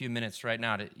few minutes right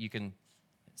now that you can,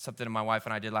 something that my wife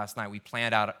and I did last night. We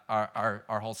planned out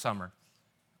our whole summer.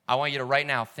 I want you to right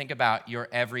now think about your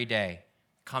everyday,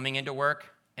 coming into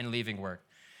work and leaving work.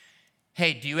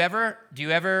 Hey, do you ever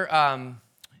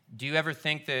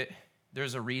think that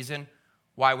there's a reason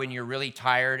why when you're really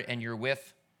tired and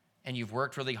you've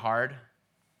worked really hard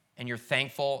and you're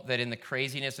thankful that in the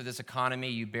craziness of this economy,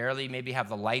 you barely maybe have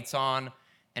the lights on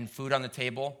and food on the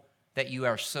table, that you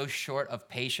are so short of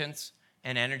patience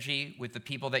and energy with the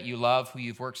people that you love, who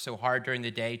you've worked so hard during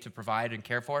the day to provide and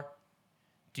care for?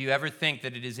 Do you ever think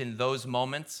that it is in those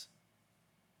moments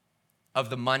of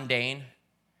the mundane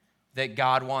that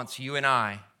God wants you and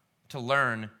I to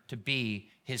learn to be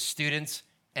his students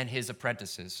and his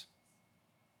apprentices?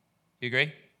 You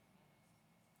agree?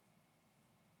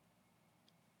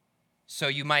 So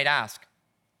you might ask,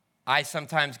 I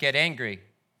sometimes get angry.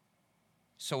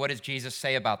 So what does Jesus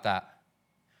say about that?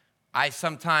 I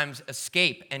sometimes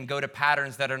escape and go to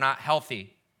patterns that are not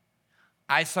healthy.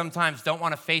 I sometimes don't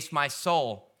want to face my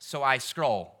soul, so I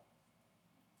scroll.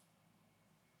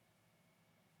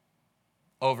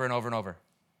 Over and over and over.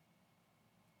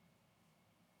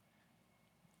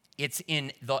 It's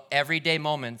in the everyday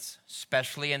moments,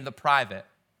 especially in the private,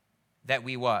 that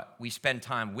we what? We spend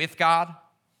time with God. You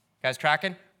guys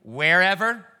tracking?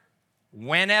 Wherever,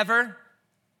 whenever,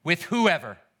 with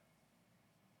whoever.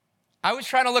 I was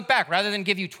trying to look back. Rather than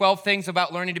give you 12 things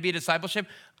about learning to be a discipleship,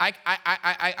 I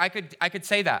could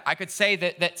say that. I could say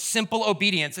that simple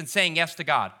obedience and saying yes to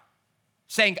God.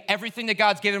 Saying everything that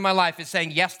God's given in my life is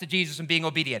saying yes to Jesus and being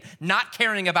obedient. Not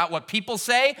caring about what people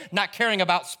say, not caring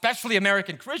about especially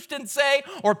American Christians say,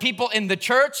 or people in the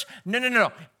church.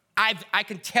 No. I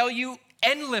can tell you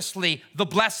endlessly the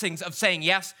blessings of saying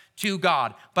yes to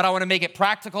God. But I want to make it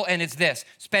practical, and it's this.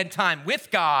 Spend time with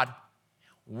God,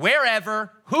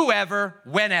 wherever, whoever,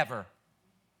 whenever.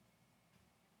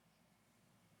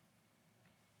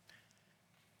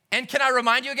 And can I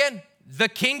remind you again? The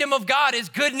kingdom of God is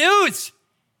good news.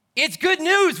 It's good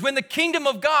news when the kingdom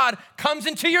of God comes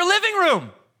into your living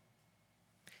room.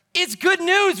 It's good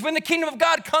news when the kingdom of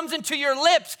God comes into your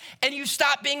lips and you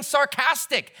stop being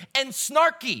sarcastic and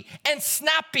snarky and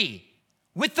snappy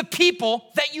with the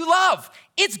people that you love.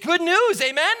 It's good news,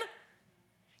 amen?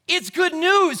 It's good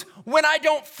news when I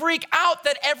don't freak out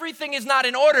that everything is not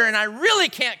in order and I really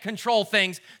can't control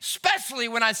things, especially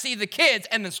when I see the kids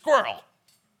and the squirrel.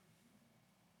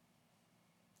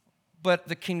 But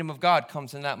the kingdom of God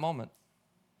comes in that moment.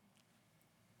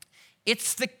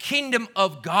 It's the kingdom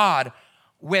of God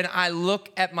when I look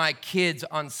at my kids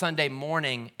on Sunday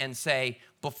morning and say,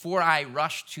 before I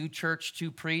rush to church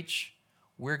to preach,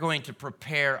 we're going to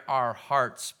prepare our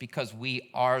hearts because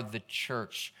we are the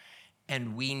church.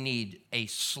 And we need a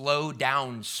slow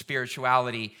down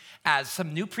spirituality. As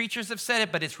some new preachers have said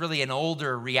it, but it's really an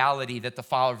older reality that the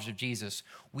followers of Jesus,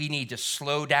 we need to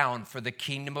slow down for the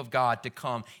kingdom of God to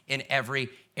come in every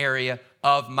area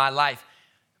of my life.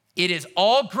 It is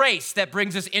all grace that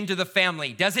brings us into the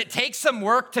family. Does it take some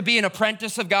work to be an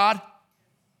apprentice of God?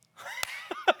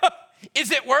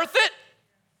 Is it worth it?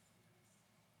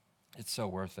 It's so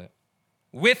worth it.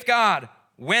 With God,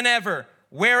 whenever,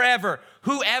 wherever,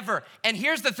 whoever. And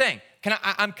here's the thing.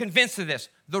 I'm convinced of this.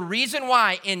 The reason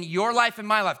why in your life and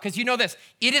my life, because you know this,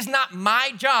 it is not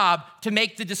my job to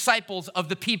make the disciples of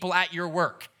the people at your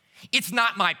work. It's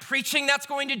not my preaching that's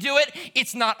going to do it.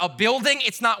 It's not a building.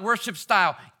 It's not worship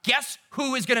style. Guess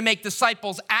who is going to make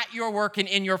disciples at your work and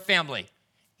in your family?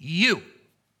 You.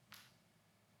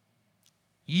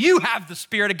 You have the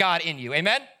Spirit of God in you,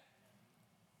 amen?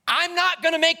 I'm not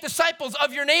going to make disciples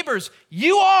of your neighbors.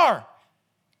 You are.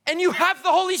 And you have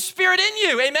the Holy Spirit in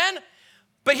you, amen?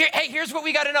 But here's what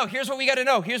we got to know. Here's what we got to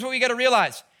know. Here's what we got to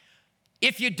realize.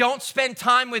 If you don't spend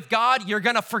time with God, you're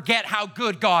going to forget how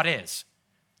good God is.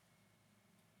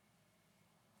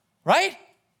 Right?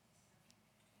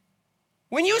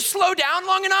 When you slow down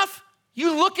long enough,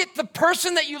 you look at the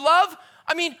person that you love.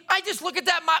 I mean, I just look at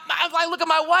that. I look at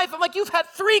my wife. I'm like, you've had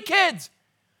 3 kids.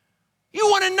 You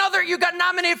won another. You got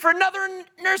nominated for another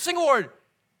nursing award.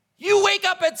 You wake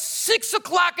up at 6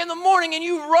 o'clock in the morning and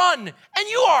you run, and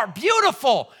you are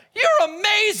beautiful. You're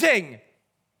amazing.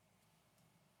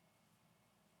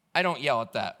 I don't yell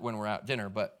at that when we're at dinner,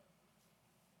 but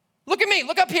look at me.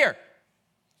 Look up here.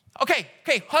 Okay,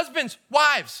 husbands,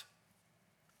 wives.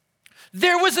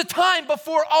 There was a time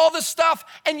before all the stuff,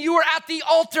 and you were at the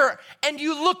altar, and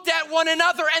you looked at one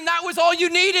another, and that was all you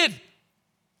needed.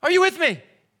 Are you with me?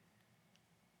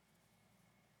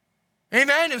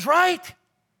 Amen is right.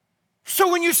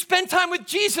 So when you spend time with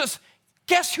Jesus,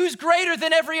 guess who's greater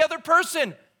than every other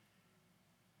person?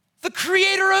 The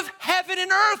creator of heaven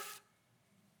and earth,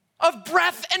 of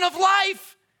breath and of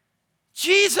life.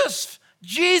 Jesus,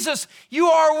 you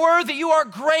are worthy, you are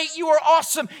great, you are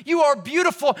awesome, you are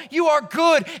beautiful, you are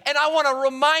good. And I want to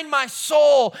remind my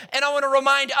soul, and I want to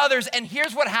remind others. And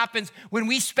here's what happens when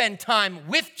we spend time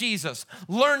with Jesus.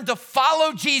 Learn to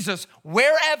follow Jesus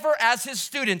wherever as his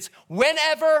students,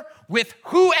 whenever, with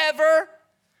whoever.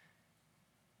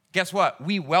 Guess what?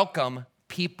 We welcome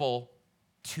people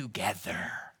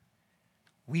together.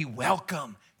 We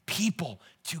welcome people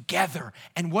together.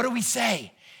 And what do we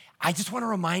say? I just want to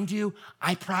remind you,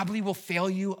 I probably will fail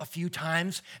you a few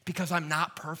times because I'm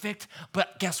not perfect,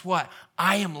 but guess what?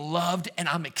 I am loved and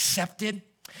I'm accepted.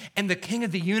 And the King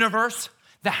of the universe,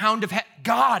 the Hound of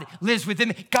God lives within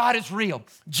me. God is real.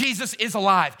 Jesus is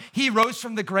alive. He rose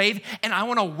from the grave, and I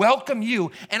want to welcome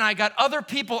you. And I got other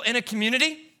people in a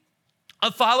community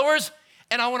of followers,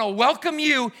 and I want to welcome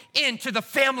you into the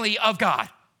family of God.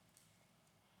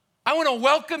 I want to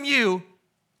welcome you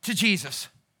to Jesus.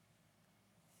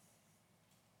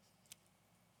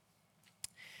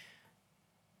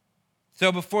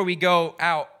 So before we go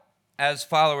out as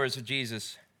followers of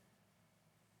Jesus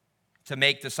to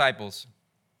make disciples,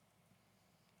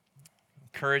 I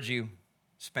encourage you,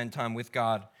 spend time with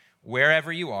God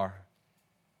wherever you are,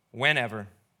 whenever,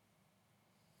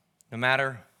 no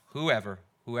matter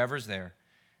whoever's there.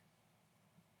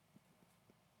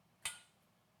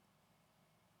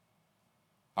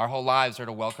 Our whole lives are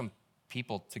to welcome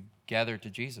people together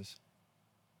to Jesus.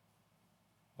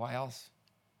 Why else?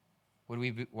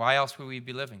 Why else would we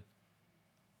be living?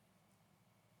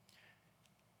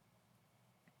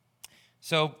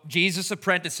 So, Jesus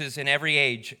apprentices in every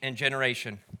age and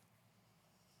generation.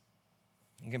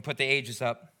 You can put the ages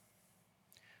up.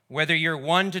 Whether you're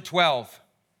 1 to 12,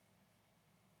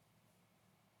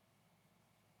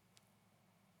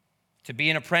 to be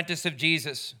an apprentice of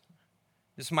Jesus,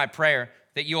 this is my prayer,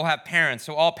 that you'll have parents.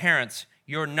 So all parents,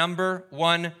 your number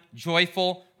one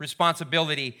joyful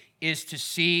responsibility is to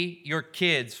see your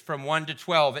kids from 1 to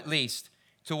 12 at least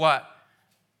to what?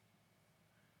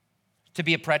 To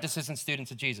be apprentices and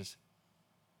students of Jesus.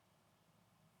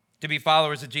 To be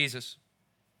followers of Jesus.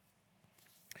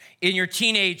 In your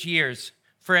teenage years,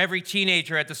 for every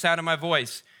teenager at the sound of my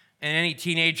voice, and any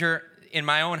teenager in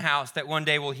my own house that one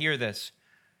day will hear this,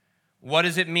 what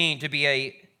does it mean to be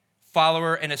a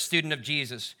follower and a student of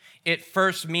Jesus? It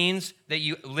first means that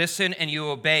you listen and you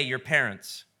obey your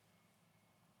parents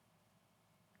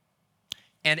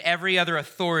and every other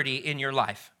authority in your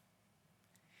life.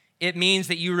 It means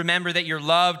that you remember that you're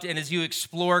loved, and as you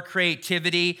explore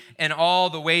creativity and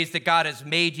all the ways that God has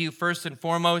made you, first and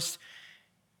foremost,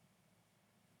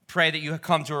 pray that you have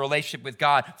come to a relationship with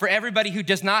God. For everybody who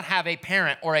does not have a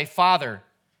parent or a father,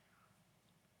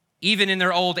 even in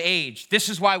their old age, this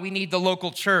is why we need the local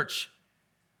church,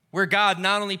 where God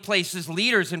not only places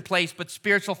leaders in place, but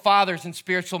spiritual fathers and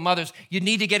spiritual mothers. You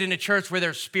need to get in a church where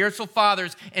there's spiritual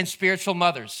fathers and spiritual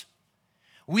mothers.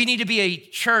 We need to be a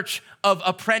church of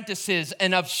apprentices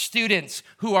and of students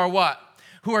who are what?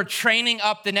 Who are training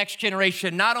up the next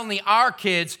generation, not only our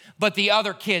kids, but the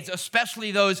other kids,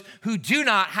 especially those who do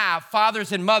not have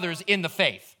fathers and mothers in the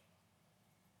faith.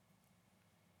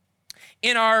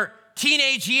 In our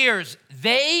teenage years,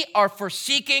 they are for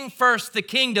seeking first the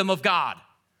kingdom of God.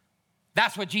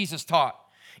 That's what Jesus taught.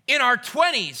 In our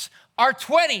 20s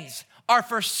are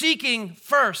for seeking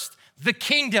first the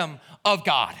kingdom of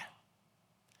God.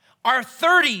 Our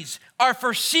 30s are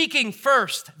for seeking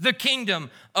first the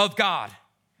kingdom of God.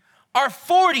 Our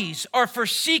 40s are for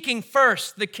seeking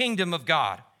first the kingdom of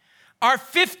God. Our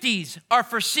 50s are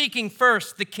for seeking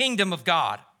first the kingdom of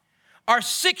God. Our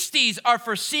 60s are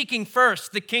for seeking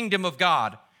first the kingdom of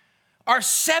God. Our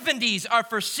 70s are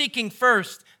for seeking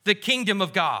first the kingdom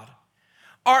of God.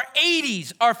 Our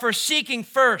 80s are for seeking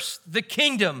first the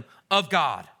kingdom of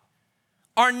God.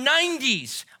 Our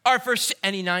 90s are for,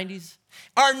 any 90s?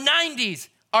 Our 90s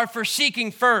are for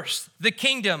seeking first the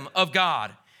kingdom of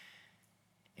God.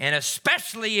 And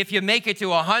especially if you make it to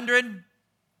 100,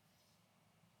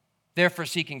 they're for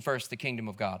seeking first the kingdom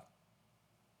of God.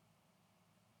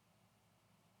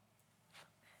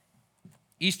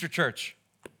 Easter Church.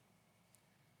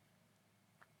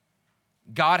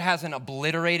 God hasn't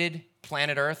obliterated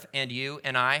planet Earth and you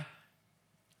and I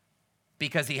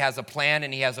because he has a plan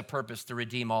and he has a purpose to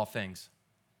redeem all things.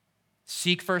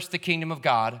 Seek first the kingdom of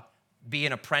God, be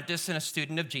an apprentice and a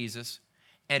student of Jesus,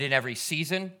 and in every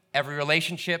season, every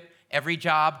relationship, every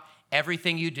job,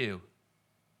 everything you do,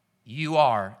 you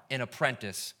are an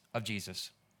apprentice of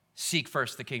Jesus. Seek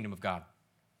first the kingdom of God.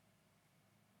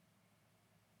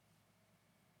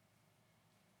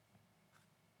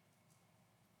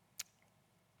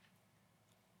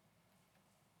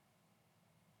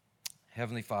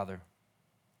 Heavenly Father,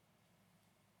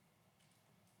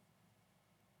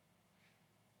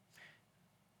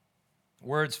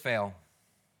 words fail.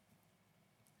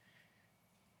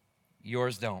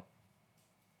 Yours don't.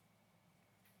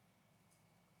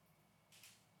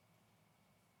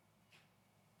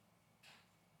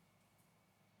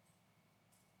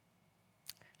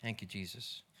 Thank you,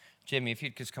 Jesus. Jimmy, if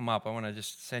you'd just come up, I want to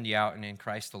just send you out and in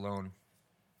Christ alone.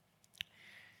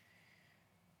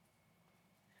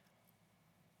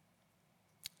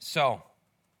 So,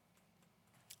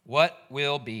 what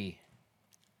will be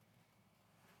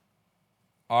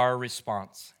our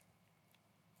response?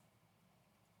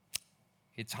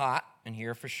 It's hot in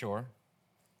here for sure.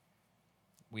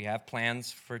 We have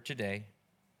plans for today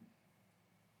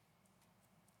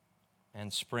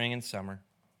and spring and summer.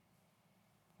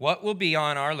 What will be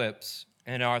on our lips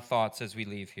and our thoughts as we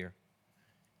leave here?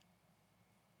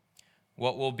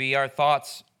 What will be our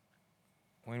thoughts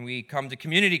when we come to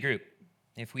community group,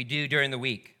 if we do during the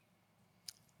week,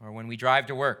 or when we drive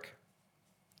to work,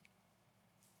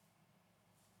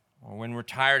 or when we're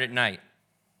tired at night,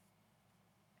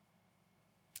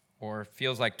 or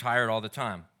feels like tired all the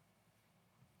time?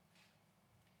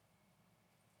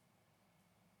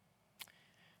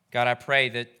 God, I pray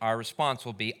that our response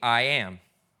will be, I am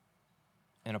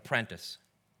an apprentice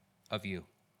of you.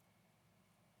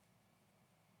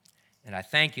 And I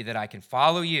thank you that I can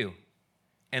follow you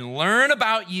and learn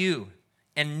about you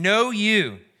and know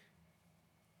you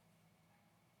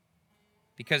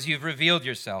because you've revealed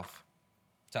yourself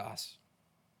to us.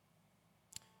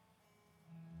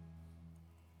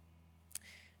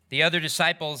 The other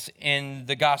disciples in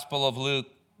the Gospel of Luke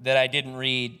that I didn't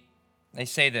read, they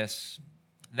say this.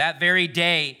 That very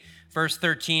day, verse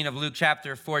 13 of Luke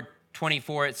chapter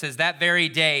 4:24, it says, that very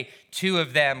day, two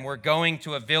of them were going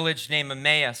to a village named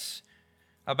Emmaus,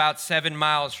 about 7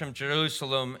 miles from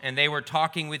Jerusalem, and they were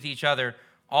talking with each other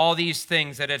all these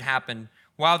things that had happened.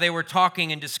 While they were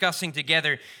talking and discussing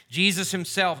together, Jesus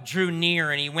himself drew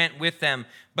near and he went with them,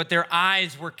 but their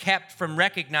eyes were kept from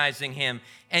recognizing him.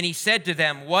 And he said to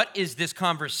them, what is this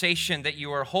conversation that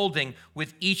you are holding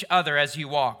with each other as you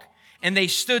walk? And they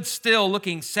stood still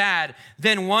looking sad.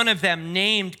 Then one of them,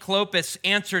 named Clopas,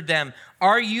 answered them,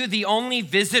 are you the only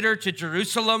visitor to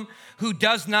Jerusalem who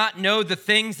does not know the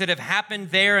things that have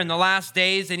happened there in the last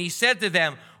days? And he said to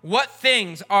them, what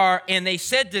things are? And they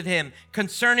said to him,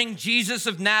 concerning Jesus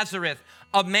of Nazareth,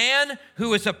 a man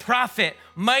who is a prophet,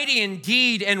 mighty in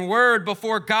deed and word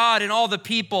before God and all the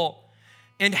people.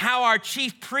 And how our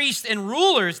chief priests and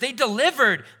rulers, they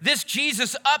delivered this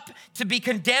Jesus up to be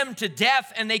condemned to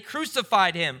death, and they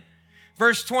crucified him.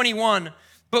 Verse 21,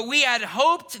 but we had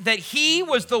hoped that he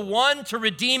was the one to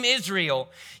redeem Israel.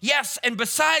 Yes, and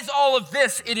besides all of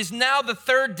this, it is now the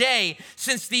third day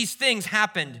since these things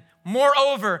happened.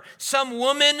 Moreover, some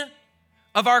women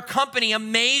of our company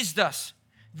amazed us.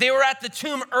 They were at the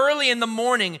tomb early in the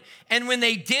morning, and when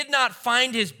they did not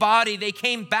find his body, they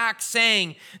came back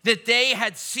saying that they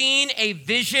had seen a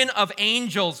vision of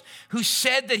angels who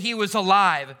said that he was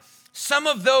alive. Some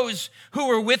of those who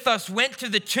were with us went to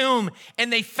the tomb,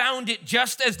 and they found it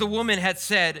just as the woman had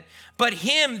said, but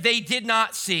him they did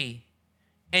not see.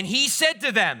 And he said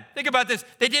to them, think about this,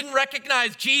 they didn't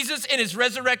recognize Jesus in his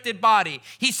resurrected body.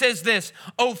 He says this,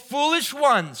 O foolish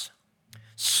ones,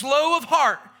 slow of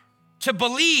heart to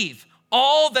believe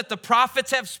all that the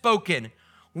prophets have spoken.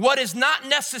 what is not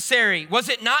necessary? Was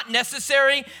it not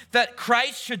necessary that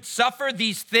Christ should suffer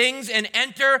these things and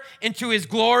enter into his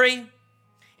glory?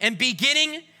 And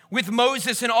beginning with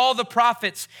Moses and all the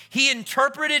prophets, he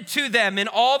interpreted to them in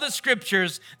all the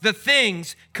scriptures the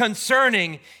things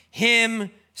concerning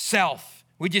himself.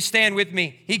 Would you stand with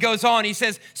me? He goes on, he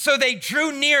says, so they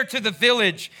drew near to the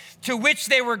village to which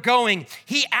they were going.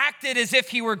 He acted as if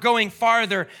he were going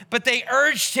farther, but they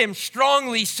urged him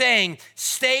strongly, saying,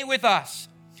 stay with us,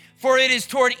 for it is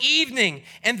toward evening,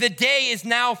 and the day is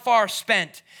now far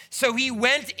spent. So he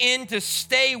went in to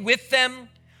stay with them.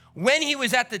 When he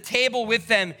was at the table with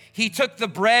them, he took the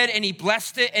bread and he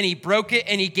blessed it and he broke it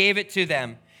and he gave it to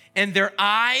them. And their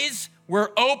eyes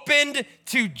were opened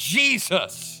to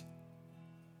Jesus.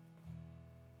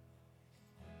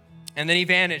 And then he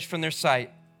vanished from their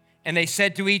sight. And they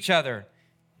said to each other,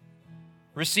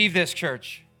 receive this,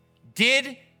 church.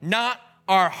 Did not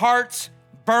our hearts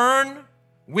burn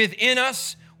within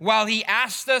us while he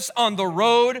asked us on the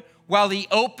road, while he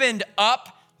opened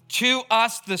up to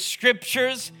us the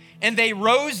scriptures? And they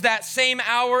rose that same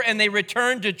hour and they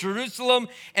returned to Jerusalem,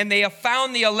 and they have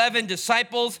found the 11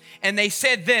 disciples, and they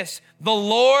said this, the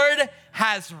Lord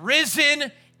has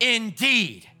risen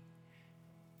indeed.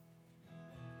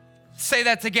 Say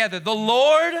that together. The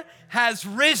Lord has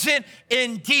risen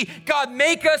indeed. God,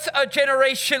 make us a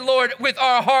generation, Lord, with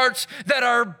our hearts that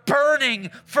are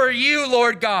burning for you,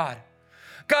 Lord God.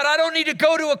 God, I don't need to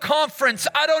go to a conference.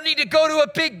 I don't need to go to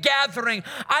a big gathering.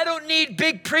 I don't need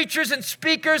big preachers and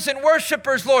speakers and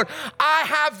worshipers, Lord. I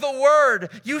have the word.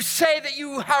 You say that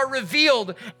you are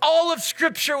revealed. All of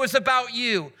Scripture was about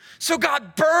you. So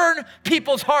God, burn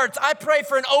people's hearts. I pray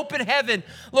for an open heaven.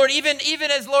 Lord, even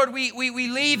as, Lord, we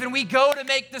leave and we go to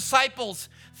make disciples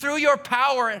through your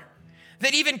power,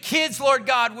 that even kids, Lord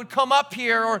God, would come up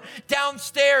here or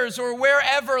downstairs or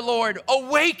wherever, Lord.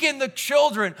 Awaken the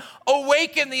children.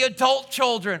 Awaken the adult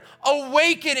children.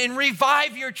 Awaken and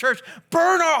revive your church.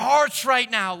 Burn our hearts right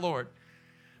now, Lord,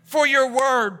 for your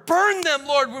word. Burn them,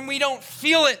 Lord, when we don't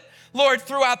feel it, Lord,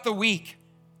 throughout the week.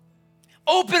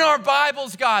 Open our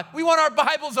Bibles, God. We want our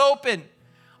Bibles open,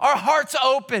 our hearts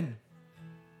open,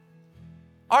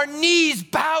 our knees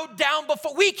bowed down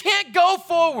before. We can't go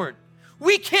forward.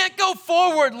 We can't go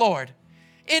forward, Lord,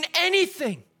 in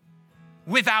anything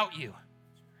without you.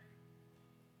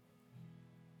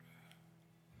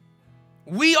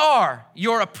 We are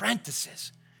your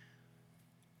apprentices.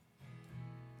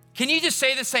 Can you just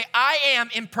say this? Say, I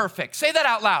am imperfect. Say that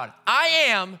out loud. I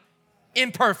am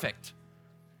imperfect.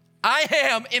 I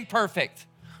am imperfect,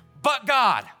 but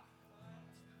God.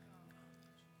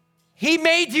 He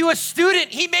made you a student.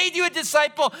 He made you a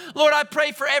disciple. Lord, I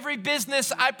pray for every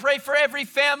business. I pray for every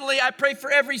family. I pray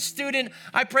for every student.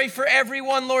 I pray for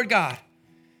everyone, Lord God,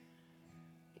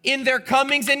 in their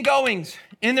comings and goings,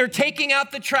 in their taking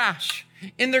out the trash,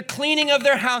 in their cleaning of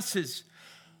their houses,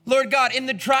 Lord God, in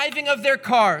the driving of their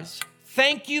cars.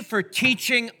 Thank you for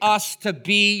teaching us to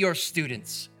be your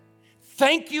students.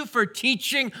 Thank you for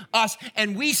teaching us.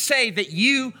 And we say that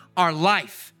you are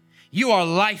life. You are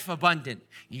life abundant.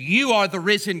 You are the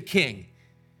risen King.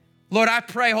 Lord, I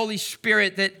pray, Holy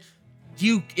Spirit, that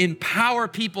you empower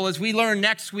people as we learn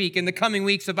next week and the coming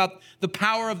weeks about the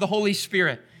power of the Holy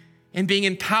Spirit and being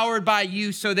empowered by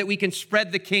you so that we can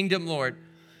spread the kingdom, Lord.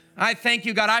 I thank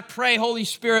you, God. I pray, Holy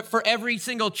Spirit, for every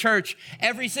single church,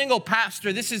 every single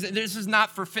pastor. This is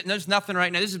not for fit. There's nothing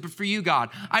right now. This is for you, God.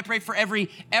 I pray for every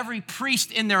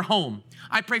priest in their home.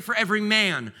 I pray for every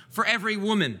man, for every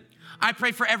woman. I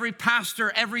pray for every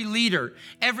pastor, every leader,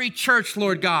 every church,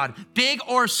 Lord God, big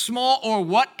or small or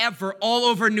whatever, all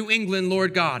over New England,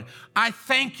 Lord God. I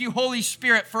thank you, Holy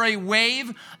Spirit, for a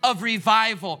wave of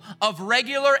revival of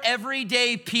regular,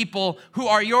 everyday people who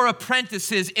are your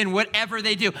apprentices in whatever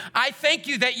they do. I thank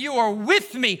you that you are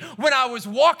with me when I was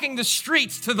walking the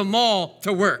streets to the mall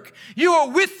to work. You are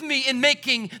with me in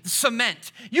making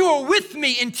cement. You are with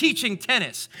me in teaching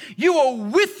tennis. You are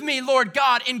with me, Lord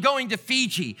God, in going to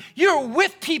Fiji. You're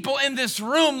with people in this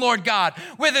room, Lord God,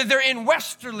 whether they're in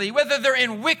Westerly, whether they're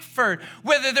in Wickford,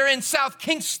 whether they're in South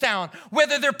Kingstown,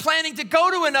 whether they're planning to go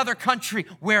to another country,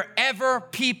 wherever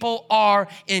people are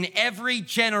in every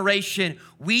generation,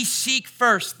 we seek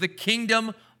first the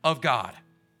kingdom of God.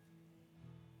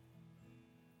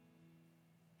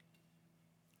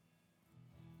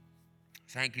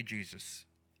 Thank you, Jesus.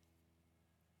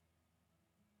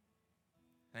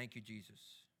 Thank you, Jesus.